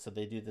does, and so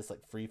they do this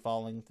like free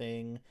falling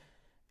thing.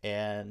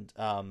 And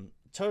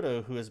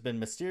Toto, who has been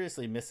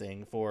mysteriously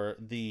missing for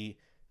the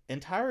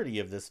entirety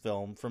of this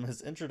film from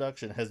his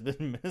introduction, has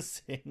been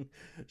missing,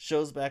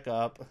 shows back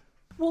up.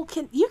 Well,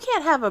 you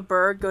can't have a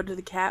bird go to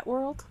the cat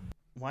world?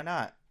 Why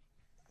not?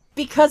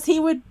 Because he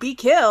would be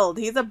killed.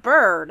 He's a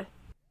bird.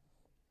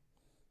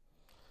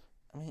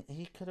 I mean,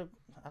 he could have,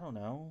 I don't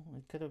know,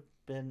 he could have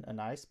been a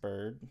nice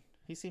bird.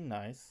 He seemed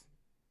nice.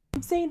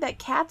 I'm saying that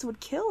cats would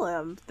kill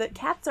him. That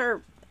cats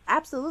are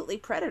absolutely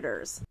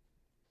predators.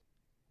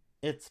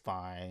 It's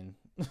fine.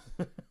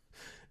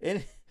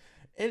 it,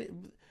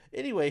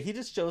 anyway, he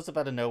just shows up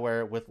out of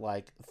nowhere with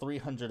like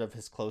 300 of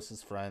his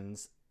closest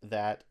friends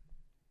that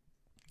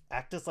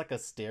act as like a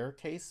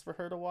staircase for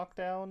her to walk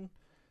down.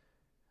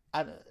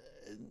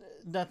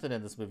 Nothing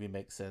in this movie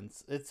makes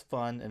sense. It's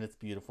fun and it's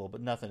beautiful,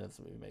 but nothing in this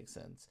movie makes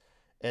sense.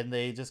 And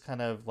they just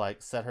kind of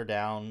like set her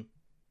down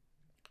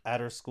at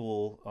her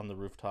school on the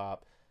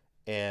rooftop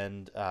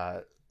and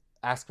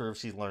ask her if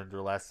she's learned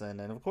her lesson.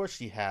 And of course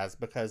she has,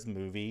 because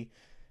movie.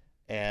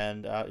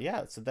 And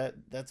yeah, so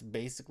that's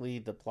basically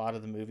the plot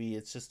of the movie.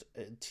 It's just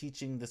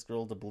teaching this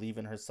girl to believe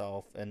in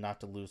herself and not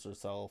to lose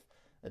herself,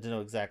 and to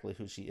know exactly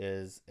who she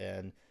is.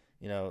 And,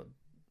 you know,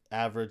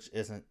 average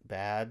isn't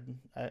bad.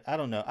 I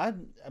don't know.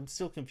 I'm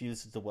still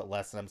confused as to what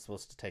lesson I'm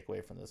supposed to take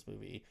away from this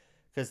movie,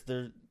 because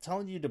they're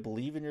telling you to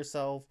believe in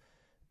yourself,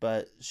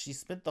 but she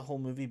spent the whole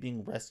movie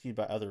being rescued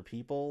by other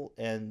people,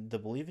 and the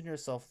believe in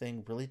yourself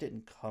thing really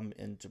didn't come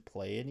into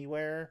play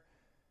anywhere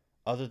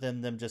other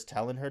than them just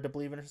telling her to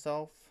believe in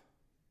herself.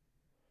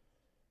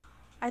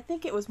 I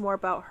think it was more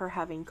about her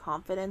having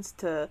confidence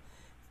to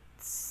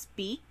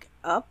speak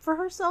up for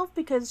herself,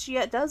 because she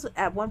does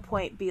at one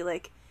point be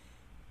like,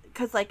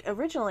 because like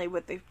originally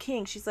with the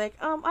king, she's like,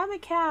 I'm a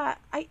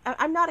cat.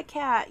 I'm not a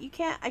cat.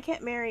 I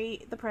can't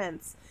marry the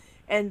prince.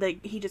 And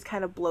like he just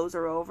kind of blows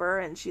her over,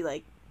 and she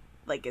like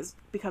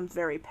becomes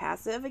very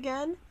passive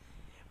again.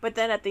 But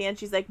then at the end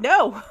she's like,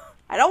 no,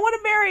 I don't want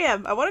to marry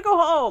him. I want to go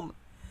home.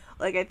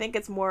 Like, I think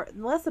it's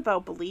less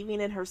about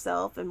believing in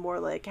herself and more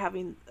like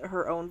having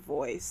her own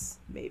voice,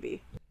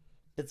 maybe.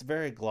 It's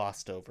very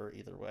glossed over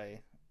either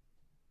way.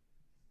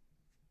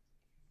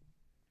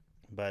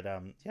 But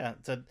yeah,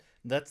 so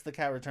that's The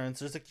Cat Returns.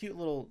 There's a cute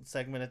little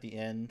segment at the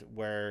end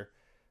where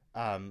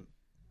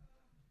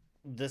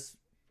this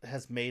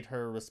has made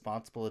her a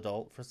responsible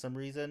adult for some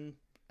reason,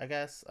 I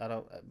guess.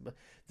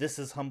 This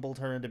has humbled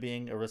her into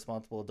being a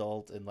responsible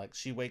adult, and like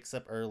she wakes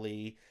up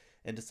early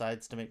and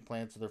decides to make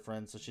plans with her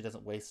friends so she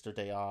doesn't waste her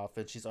day off.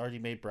 And she's already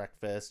made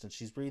breakfast, and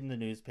she's reading the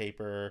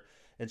newspaper,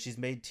 and she's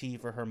made tea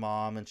for her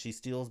mom, and she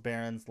steals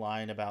Baron's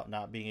line about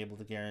not being able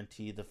to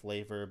guarantee the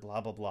flavor,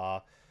 blah, blah,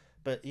 blah.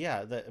 But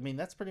yeah,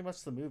 that's pretty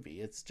much the movie.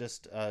 It's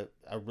just a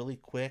really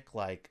quick,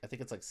 like, I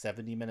think it's like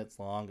 70 minutes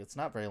long. It's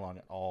not very long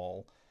at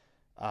all.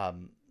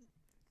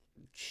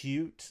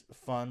 Cute,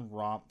 fun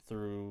romp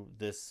through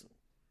this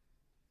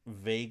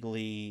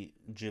vaguely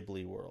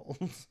Ghibli world.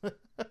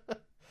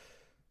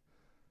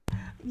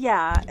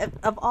 Yeah,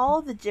 of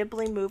all the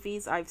Ghibli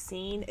movies I've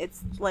seen,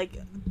 it's like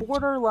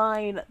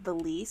borderline the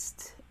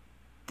least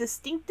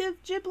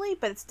distinctive Ghibli,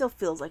 but it still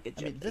feels like a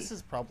Ghibli. I mean, this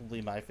is probably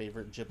my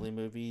favorite Ghibli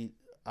movie,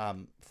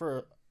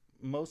 for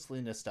mostly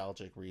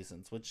nostalgic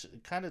reasons, which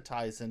kind of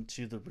ties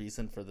into the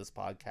reason for this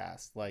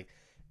podcast. Like,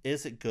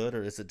 is it good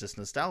or is it just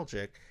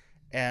nostalgic?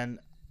 And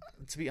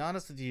to be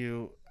honest with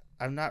you,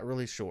 I'm not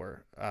really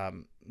sure,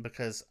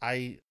 because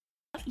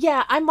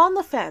Yeah, I'm on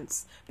the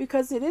fence,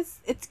 because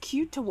it's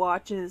cute to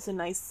watch and it's a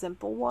nice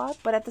simple watch,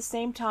 but at the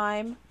same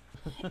time,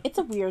 it's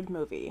a weird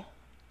movie.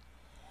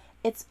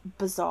 It's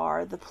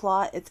bizarre. The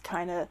plot,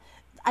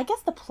 I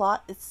guess the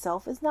plot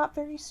itself is not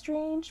very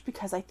strange,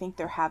 because I think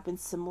there have been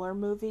similar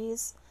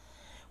movies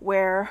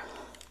where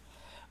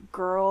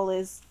girl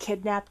is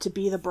kidnapped to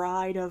be the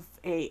bride of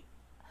a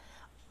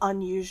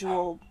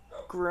unusual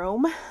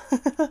groom.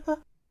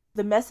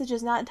 The message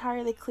is not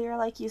entirely clear,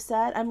 like you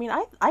said. I mean,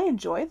 I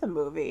enjoy the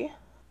movie.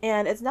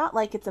 And it's not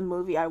like it's a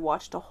movie I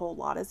watched a whole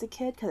lot as a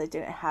kid, because I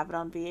didn't have it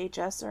on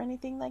VHS or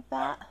anything like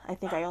that. I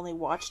think I only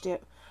watched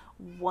it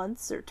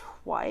once or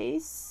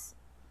twice.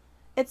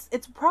 It's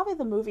probably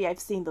the movie I've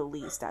seen the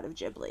least out of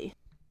Ghibli.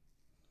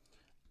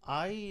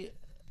 I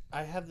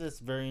have this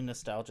very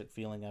nostalgic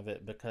feeling of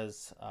it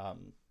because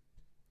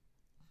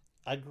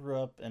I grew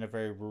up in a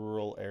very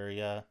rural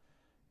area,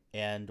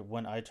 and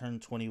when I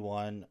turned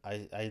 21,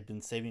 I had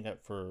been saving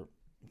up for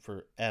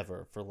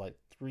forever, for like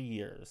 3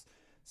 years.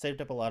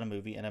 Saved up a lot of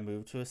movie, and I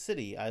moved to a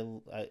city I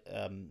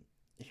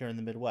here in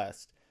the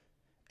Midwest.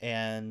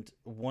 And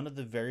one of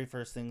the very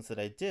first things that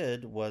I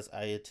did was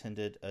I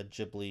attended a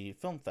Ghibli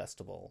film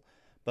festival.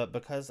 But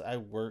because I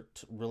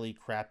worked really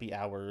crappy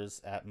hours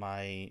at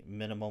my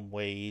minimum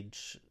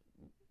wage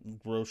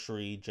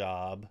grocery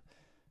job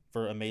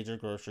for a major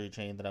grocery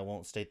chain that I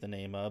won't state the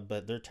name of,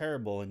 but they're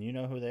terrible and you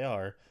know who they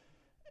are.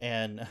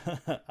 And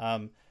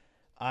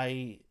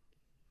I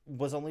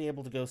was only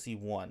able to go see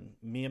one.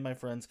 Me and my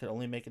friends could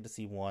only make it to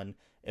see one.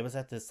 It was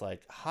at this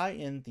like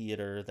high-end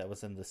theater that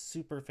was in the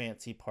super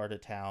fancy part of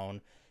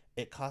town.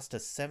 it cost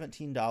us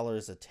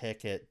 $17 a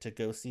ticket to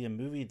go see a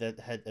movie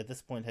that had at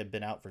this point had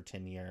been out for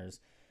 10 years.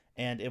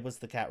 And it was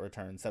The Cat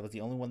Returns. That was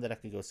the only one that I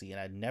could go see. And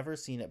I'd never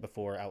seen it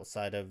before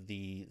outside of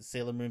the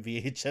Sailor Moon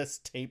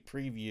VHS tape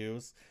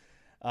previews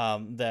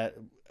that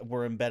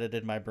were embedded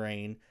in my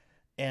brain.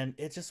 And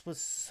it just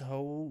was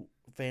so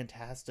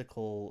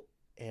fantastical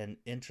and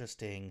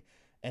interesting.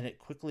 And it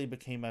quickly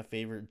became my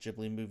favorite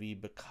Ghibli movie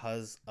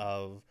because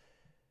of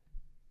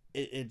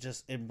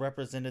it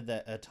represented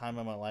that a time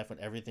in my life when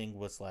everything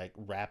was like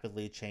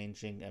rapidly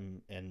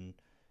changing and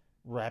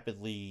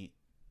rapidly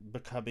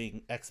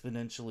becoming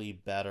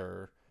exponentially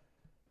better,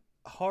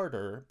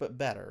 harder but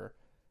better.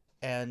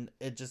 And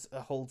it just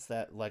holds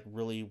that like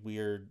really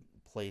weird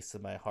place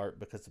in my heart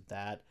because of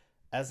that.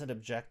 As an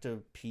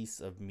objective piece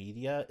of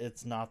media,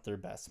 it's not their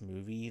best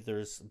movie.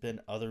 There's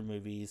been other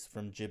movies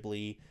from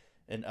Ghibli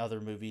and other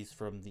movies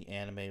from the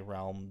anime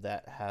realm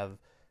that have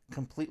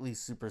completely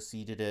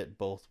superseded it,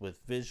 both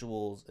with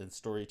visuals and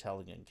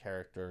storytelling and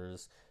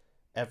characters,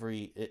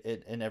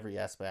 in every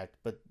aspect.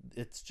 But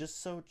it's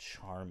just so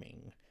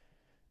charming.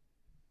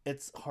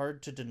 It's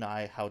hard to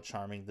deny how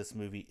charming this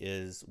movie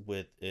is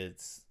with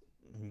its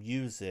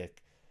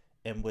music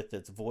and with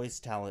its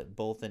voice talent,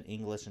 both in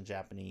English and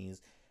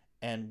Japanese,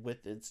 and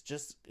with its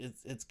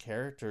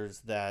characters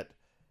that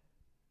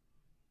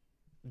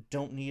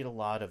don't need a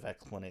lot of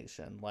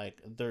explanation. Like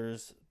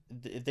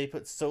they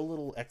put so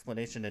little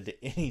explanation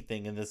into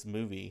anything in this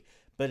movie,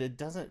 but it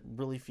doesn't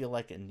really feel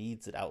like it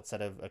needs it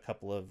outside of a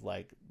couple of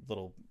like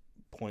little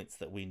points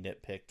that we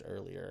nitpicked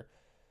earlier.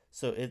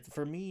 So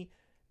for me,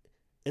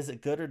 is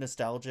it good or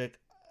nostalgic?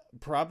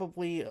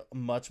 Probably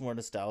much more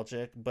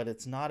nostalgic, but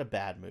it's not a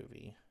bad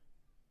movie.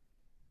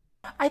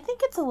 I think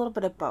it's a little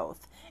bit of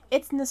both.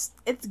 It's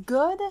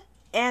good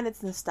and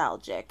it's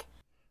nostalgic.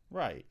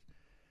 Right.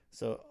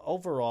 So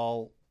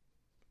overall,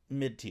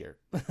 mid-tier.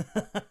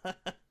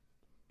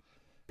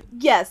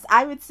 Yes,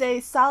 I would say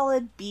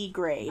solid B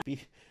grade.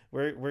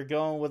 We're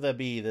going with a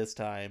B this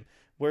time.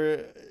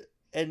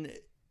 And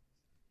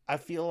I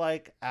feel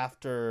like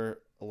after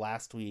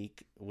last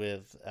week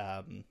with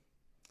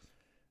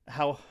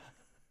how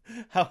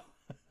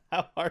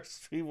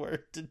harsh we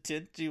were to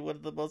Tenchi, one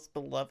of the most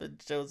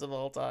beloved shows of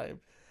all time,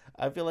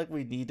 I feel like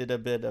we needed a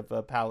bit of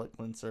a palate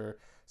cleanser,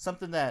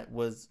 something that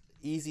was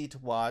easy to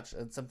watch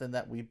and something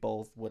that we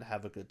both would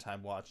have a good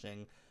time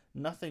watching.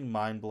 Nothing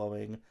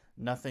mind-blowing,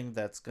 nothing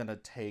that's gonna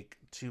take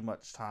too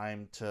much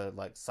time to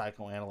like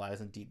psychoanalyze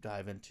and deep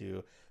dive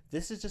into.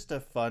 This is just a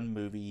fun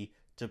movie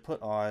to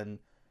put on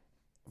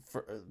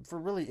for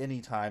really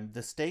any time.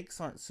 The stakes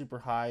aren't super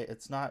high,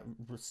 it's not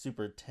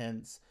super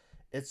tense.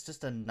 It's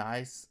just a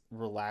nice,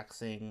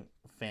 relaxing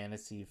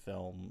fantasy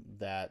film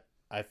that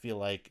I feel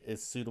like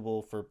is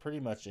suitable for pretty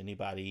much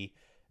anybody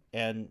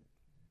and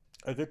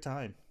a good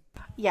time.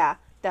 Yeah,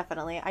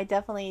 definitely. I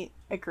definitely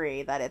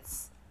agree that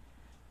it's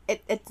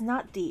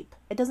not deep.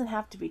 It doesn't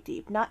have to be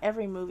deep. Not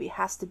every movie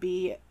has to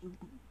be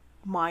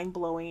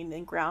mind-blowing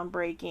and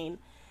groundbreaking.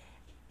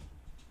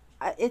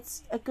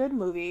 It's a good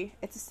movie.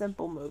 It's a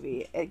simple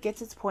movie. It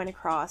gets its point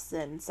across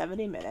in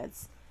 70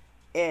 minutes.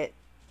 It,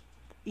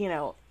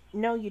 no,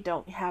 you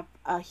don't have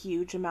a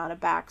huge amount of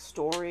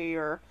backstory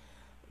or,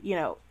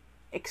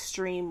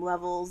 extreme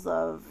levels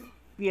of,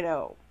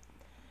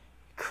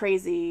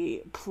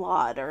 crazy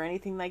plot or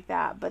anything like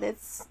that, but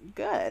it's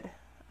good.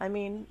 I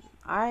mean,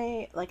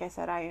 like I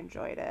said, I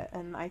enjoyed it,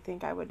 and I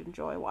think I would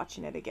enjoy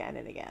watching it again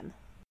and again.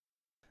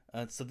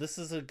 So this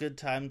is a good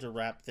time to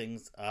wrap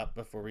things up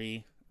before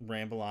we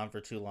ramble on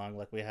for too long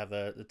like we have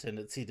a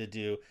tendency to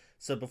do.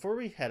 So before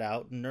we head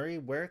out,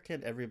 Nuri, where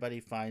can everybody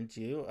find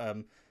you?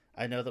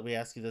 I know that we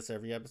ask you this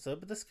every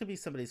episode, but this could be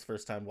somebody's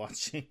first time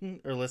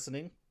watching or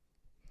listening.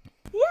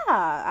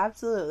 Yeah,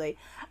 absolutely.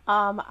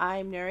 I'm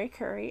Nuri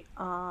Curry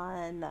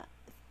on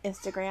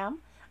Instagram.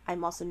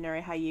 I'm also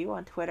Nuri Hayu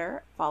on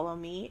Twitter. Follow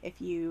me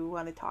if you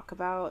want to talk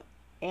about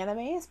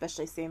anime,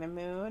 especially Sailor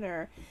Moon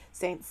or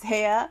Saint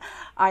Seiya.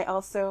 I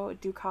also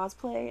do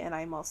cosplay, and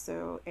I'm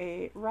also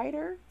a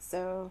writer,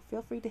 so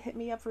feel free to hit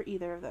me up for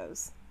either of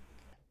those.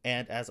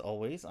 And as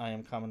always, I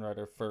am Kamen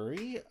Rider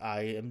Furry.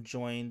 I am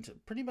joined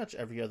pretty much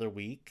every other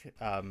week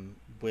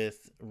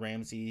with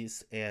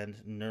Ramses and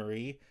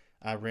Nuri.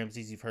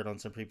 Ramses, you've heard on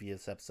some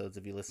previous episodes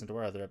if you listen to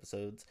our other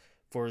episodes,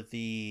 for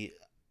the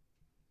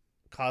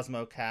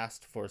Cosmo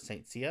cast for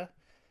Saint Seiya.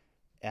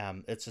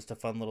 It's just a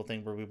fun little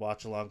thing where we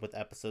watch along with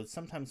episodes,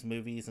 sometimes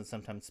movies and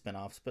sometimes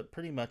spin-offs, but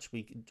pretty much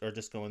we are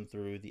just going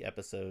through the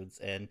episodes,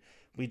 and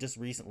we just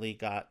recently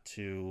got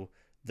to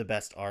the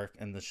best arc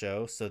in the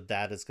show, so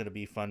that is going to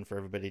be fun for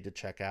everybody to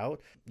check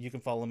out. You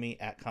can follow me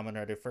at Kamen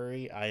Rider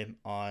Furry. I am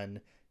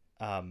on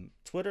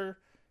Twitter.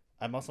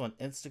 I'm also on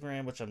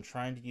Instagram, which I'm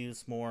trying to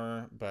use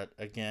more, but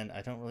again,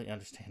 I don't really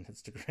understand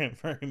Instagram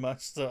very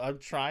much, so I'm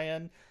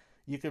trying.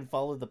 You can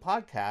follow the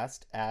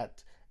podcast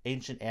at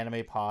Ancient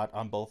Anime Pod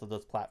on both of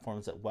those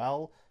platforms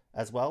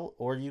as well,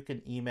 or you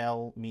can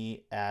email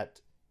me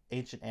at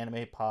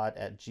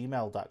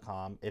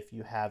ancientanimepod@gmail.com if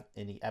you have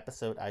any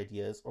episode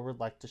ideas or would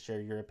like to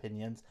share your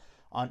opinions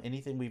on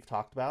anything we've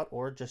talked about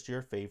or just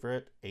your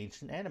favorite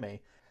ancient anime.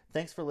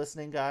 Thanks for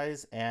listening,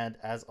 guys, and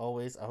as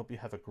always, I hope you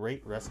have a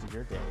great rest of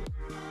your day.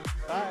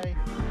 Bye!